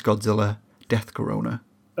Space Godzilla Death Corona.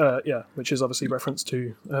 Yeah, which is obviously reference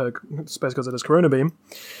to Space Godzilla's Corona Beam.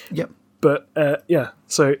 Yep. But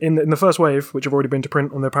so in the first wave, which have already been to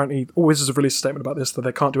print, and apparently Wizards have released a statement about this that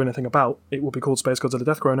they can't do anything about, it will be called Space Godzilla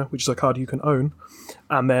Death Corona, which is a card you can own.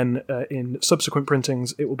 And then in subsequent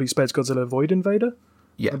printings, it will be Space Godzilla Void Invader,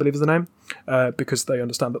 Yeah. I believe is the name, because they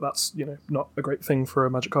understand that that's not a great thing for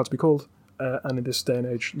a Magic card to be called, and in this day and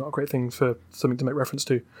age, not a great thing for something to make reference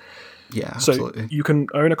to. Yeah, absolutely. So you can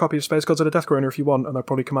own a copy of Space Godzilla Death Corona if you want, and they'll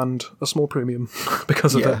probably command a small premium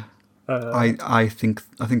because of it. I think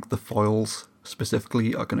the foils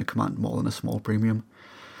specifically are going to command more than a small premium.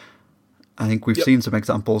 I think we've seen some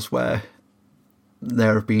examples where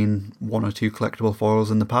there have been 1 or 2 collectible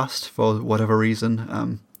foils in the past for whatever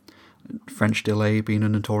reason. French Delay being a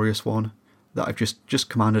notorious one that I've just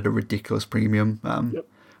commanded a ridiculous premium.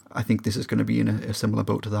 I think this is going to be in a similar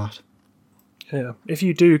boat to that. Yeah. If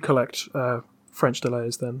you do collect French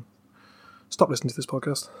Delays, then stop listening to this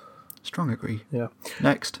podcast. Strong agree. Yeah.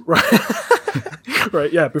 Next. Right.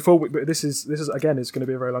 Right. Yeah. Before this is again is going to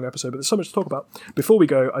be a very long episode, but there's so much to talk about. Before we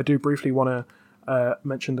go, I do briefly want to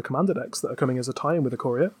mention the Commander decks that are coming as a tie-in with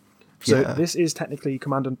Ikoria. So this is technically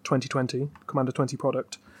Commander 2020, Commander 20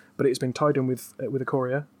 product, but it's been tied in with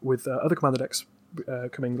Ikoria, with other Commander decks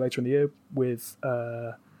coming later in the year with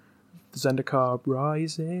Zendikar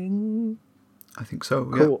Rising. I think so.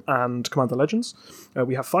 Cool. And Commander Legends.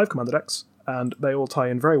 We have 5 Commander decks, and they all tie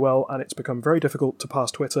in very well, and it's become very difficult to pass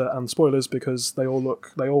Twitter and spoilers because they all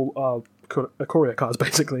are Ikoria cards,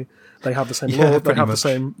 basically. They have the same lore, they have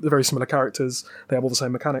the very similar characters, they have all the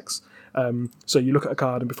same mechanics. So you look at a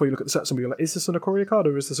card, and before you look at the set symbol, you're like, is this an Ikoria card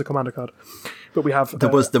or is this a Commander card? But we have... There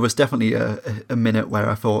was definitely a minute where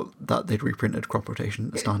I thought that they'd reprinted Crop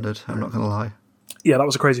Rotation Standard, I'm not going to lie. Yeah, that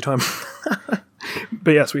was a crazy time.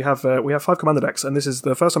 But yes, we have 5 Commander decks, and this is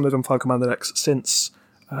the first time they've done 5 Commander decks since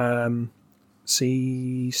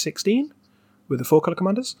C16 with the 4-color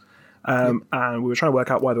commanders. And we were trying to work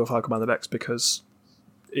out why there were 5 Commander decks, because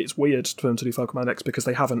it's weird for them to do 5 Commander decks because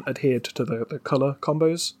they haven't adhered to the color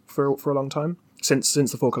combos for a long time since the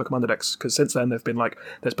 4-color Commander decks. Because since then they've been like,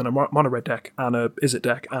 there's been a mono red deck and a Izzet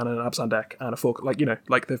deck and an Abzan deck and a 4,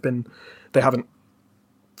 they haven't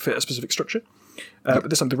fit a specific structure. But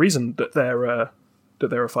this time the reason that there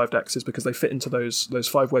are 5 decks is because they fit into those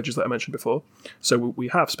 5 wedges that I mentioned before. So we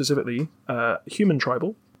have specifically Human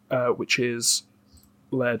Tribal, which is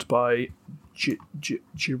led by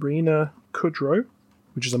Jirina Kudrow,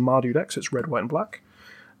 which is a Mardu deck, so it's red, white, and black.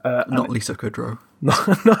 Not Lisa Kudrow. No,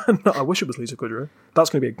 I wish it was Lisa Kudrow. That's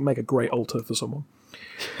going to make a great altar for someone.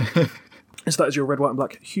 So that is your red, white, and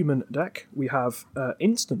black human deck. We have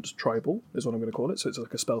Instant Tribal, is what I'm going to call it. So it's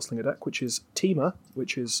like a Spellslinger deck, which is Tima,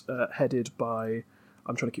 which is headed by...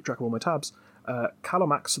 I'm trying to keep track of all my tabs.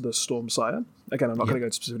 Calamax the Stormsire. Again, I'm not going to go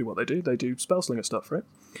into specifically what they do. They do Spellslinger stuff, right?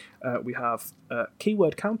 We have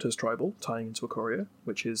Keyword Counters Tribal, tying into Ikoria,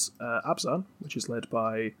 which is Abzan, which is led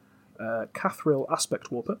by Kathril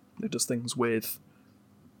Aspect Warper. It does things with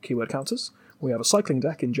keyword counters. We have a cycling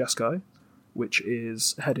deck in Jeskai, which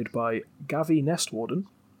is headed by Gavi Nestwarden,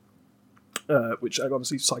 which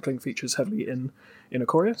obviously cycling features heavily in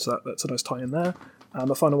Ikoria, so that's a nice tie-in there. And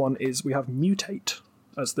the final one is we have Mutate,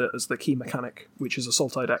 as the key mechanic, which is a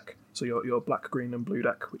Sultai deck. So your black, green, and blue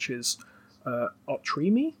deck, which is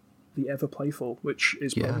Otrimi, the Ever Playful, which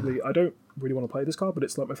is probably, I don't really want to play this card, but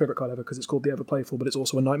it's like my favourite card ever because it's called the Ever Playful, but it's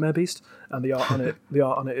also a Nightmare Beast, and the art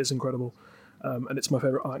on it is incredible, and it's my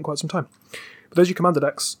favourite art in quite some time. But those are your commander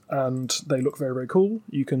decks, and they look very, very cool.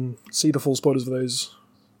 You can see the full spoilers of those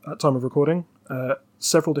at time of recording.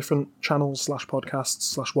 Several different channels /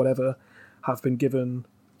 podcasts / whatever have been given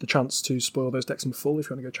the chance to spoil those decks in full. If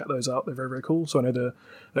you want to go check those out, they're very, very cool. So I know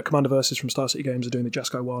the Commander Versus from Star City Games are doing the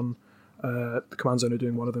Jeskai one. The Command Zone are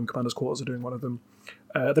doing one of them. Commander's Quarters are doing one of them.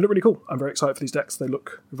 They look really cool. I'm very excited for these decks. They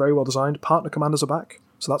look very well designed. Partner commanders are back,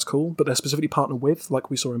 so that's cool. But they're specifically partnered with, like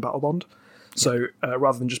we saw in Battle Bond. So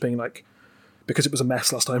rather than just being like, because it was a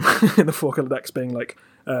mess last time in the 4-color decks, being like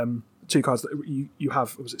two cards that you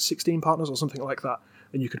have, was it 16 partners or something like that,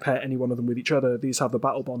 and you could pair any one of them with each other. These have the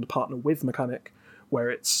Battle Bond partner with mechanic, where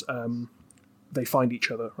it's they find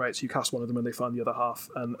each other, right? So you cast one of them and they find the other half,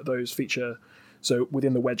 and those feature. So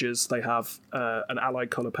within the wedges, they have an allied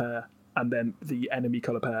color pair and then the enemy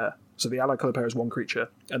color pair. So the allied color pair is one creature,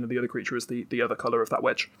 and then the other creature is the other color of that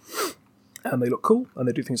wedge. And they look cool, and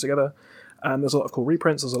they do things together. And there's a lot of cool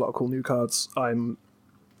reprints. There's a lot of cool new cards.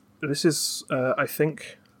 This is, I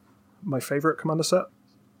think, my favorite commander set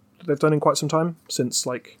that they've done in quite some time. Since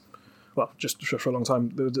just for a long time.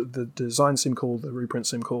 The designs seem cool. The reprints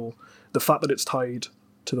seem cool. The fact that it's tied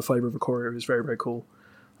to the flavor of Ikoria is very, very cool.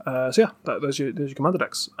 Those are your commander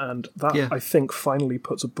decks, and that I think finally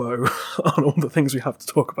puts a bow on all the things we have to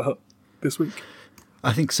talk about this week.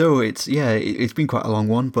 I think so. It's been quite a long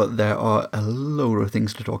one, but there are a load of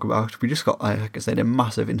things to talk about. We just got, like I said, a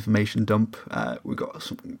massive information dump. We got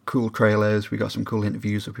some cool trailers. We got some cool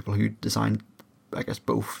interviews with people who designed, I guess,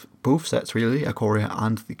 both sets really, Ikoria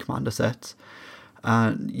and the commander sets.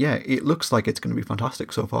 And it looks like it's going to be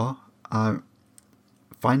fantastic so far. I'm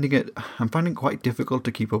finding it quite difficult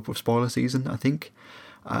to keep up with spoiler season. I think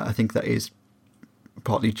that is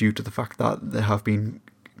partly due to the fact that there have been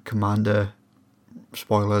commander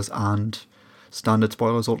spoilers and standard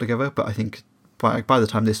spoilers altogether, but I think by the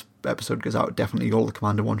time this episode goes out, definitely all the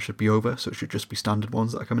commander ones should be over, so it should just be standard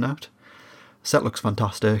ones that are coming out. Set looks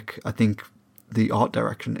fantastic. I think the art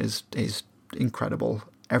direction is incredible.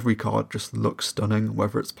 Every card just looks stunning,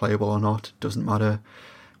 whether it's playable or not, doesn't matter.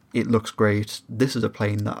 It looks great. This is a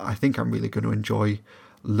plane that I think I'm really going to enjoy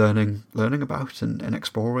learning about and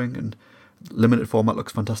exploring, and limited format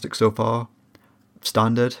looks fantastic so far.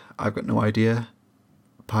 Standard, I've got no idea.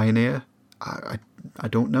 Pioneer, I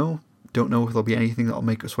don't know. Don't know if there'll be anything that'll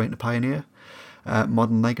make us way into Pioneer.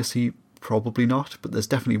 Modern Legacy, probably not, but there's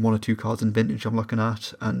definitely one or two cards in Vintage I'm looking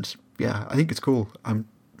at, and I think it's cool. I'm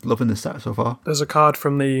loving this set so far. There's a card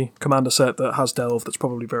from the Commander set that has Delve that's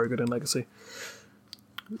probably very good in Legacy.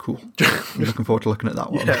 Cool. I'm looking forward to looking at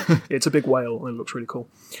that one. Yeah, it's a big whale and it looks really cool.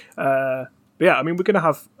 We're going to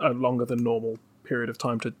have a longer than normal period of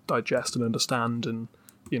time to digest and understand and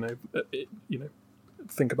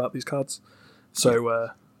think about these cards.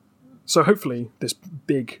 So hopefully this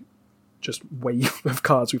big just wave of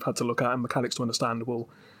cards we've had to look at and mechanics to understand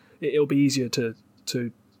it'll be easier to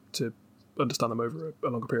understand them over a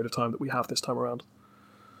longer period of time that we have this time around.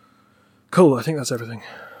 Cool. I think that's everything.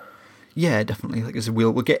 Yeah, definitely. Like I said,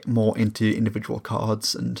 we'll get more into individual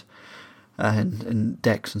cards and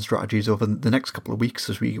decks and strategies over the next couple of weeks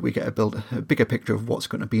as we get a bigger picture of what's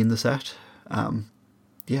going to be in the set.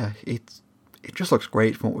 It just looks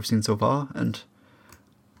great from what we've seen so far, and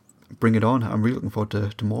bring it on. I'm really looking forward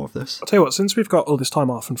to more of this. I'll tell you what, since we've got all this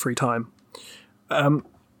time off and free time, how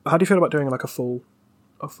do you feel about doing like a full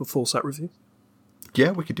set review?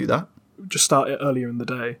 Yeah, we could do that. Just start it earlier in the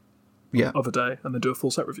day. Yeah. Of a day, and then do a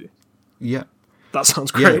full set review. Yeah. That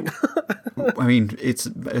sounds great. Yeah. I mean, it's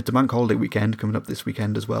a bank holiday weekend coming up this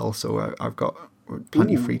weekend as well, so I've got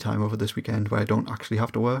plenty of free time over this weekend where I don't actually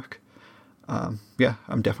have to work. I'm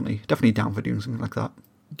definitely down for doing something like that.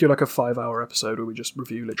 Do like a 5-hour episode where we just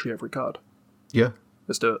review literally every card. Yeah.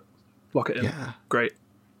 Let's do it. Lock it in. Yeah. Great.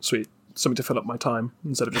 Sweet. Something to fill up my time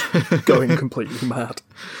instead of just going completely mad.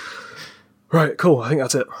 Right, cool. I think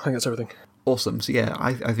that's it. I think that's everything. Awesome. So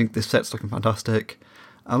I think this set's looking fantastic.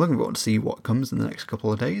 I'm looking forward to see what comes in the next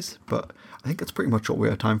couple of days, but I think that's pretty much all we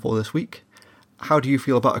have time for this week. How do you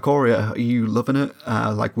feel about Ikoria? Are you loving it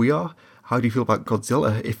like we are? How do you feel about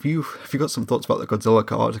Godzilla? If you've got some thoughts about the Godzilla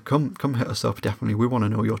card, come hit us up, definitely. We want to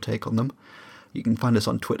know your take on them. You can find us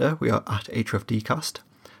on Twitter. We are at HFDcast,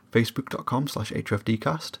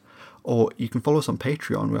 facebook.com/HFDcast, or you can follow us on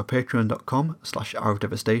Patreon. We are patreon.com/Hour of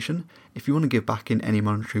Devastation. If you want to give back in any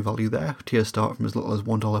monetary value there, tiers start from as little as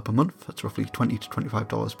 $1 per month. That's roughly $20 to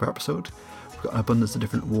 $25 per episode. We've got an abundance of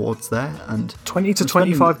different awards there, and $20 to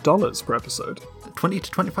 $25 per episode. 20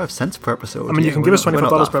 to 25 cents per episode. I mean, you can give us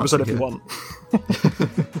 $25 per episode if you want.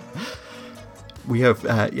 We have,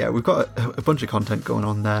 we've got a bunch of content going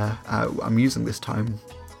on there. I'm using this time,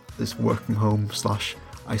 this work from home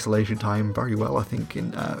 / isolation time, very well, I think,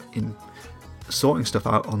 in sorting stuff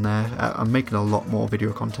out on there. I'm making a lot more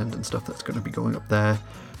video content and stuff that's going to be going up there.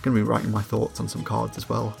 Going to be writing my thoughts on some cards as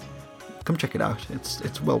well. Come check it out.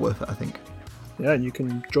 It's well worth it, I think. Yeah, and you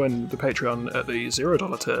can join the Patreon at the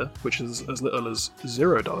 $0 tier, which is as little as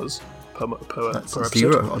 $0 per That's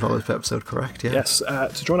episode. $0 per episode, correct? Yeah. Yes,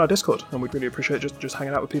 to join our Discord, and we'd really appreciate just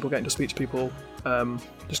hanging out with people, getting to speak to people,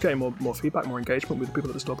 just getting more feedback, more engagement with the people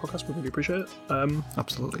that listen to our podcast. We really appreciate it.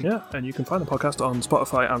 Absolutely. Yeah, and you can find the podcast on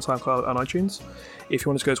Spotify and SoundCloud and iTunes. If you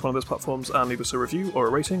want to go to one of those platforms and leave us a review or a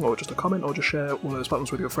rating or just a comment or just share one of those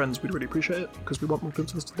platforms with your friends, we'd really appreciate it because we want more people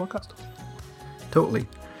to listen to the podcast. Totally.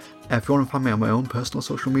 If you want to find me on my own personal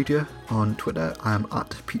social media, on Twitter, I am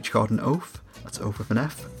at PeachGardenOath. That's Oath with an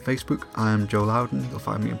F. Facebook, I am Joe Loudon. You'll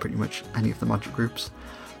find me in pretty much any of the Magic groups.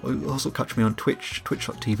 You'll also catch me on Twitch,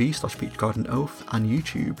 twitch.tv/PeachGardenOath, and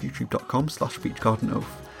YouTube, youtube.com/PeachGardenOath.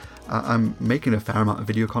 I'm making a fair amount of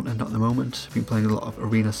video content at the moment. I've been playing a lot of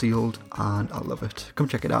Arena Sealed, and I love it. Come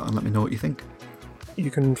check it out and let me know what you think. You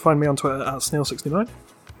can find me on Twitter at Snail69.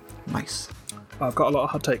 Nice. I've got a lot of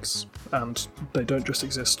hot takes, and they don't just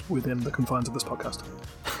exist within the confines of this podcast.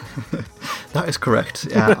 That is correct.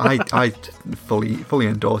 Yeah, I fully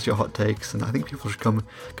endorse your hot takes, and I think people should come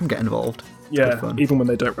get involved. It's Yeah, even when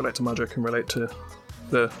they don't relate to Magic and relate to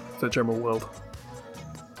the general world.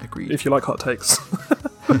 Agreed. If you like hot takes,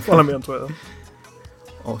 follow me on Twitter.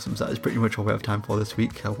 Awesome, so that is pretty much all we have time for this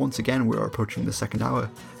week. Once again, we are approaching the second hour.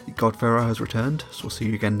 The Godfarer has returned, so we'll see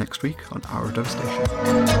you again next week on Our Devastation.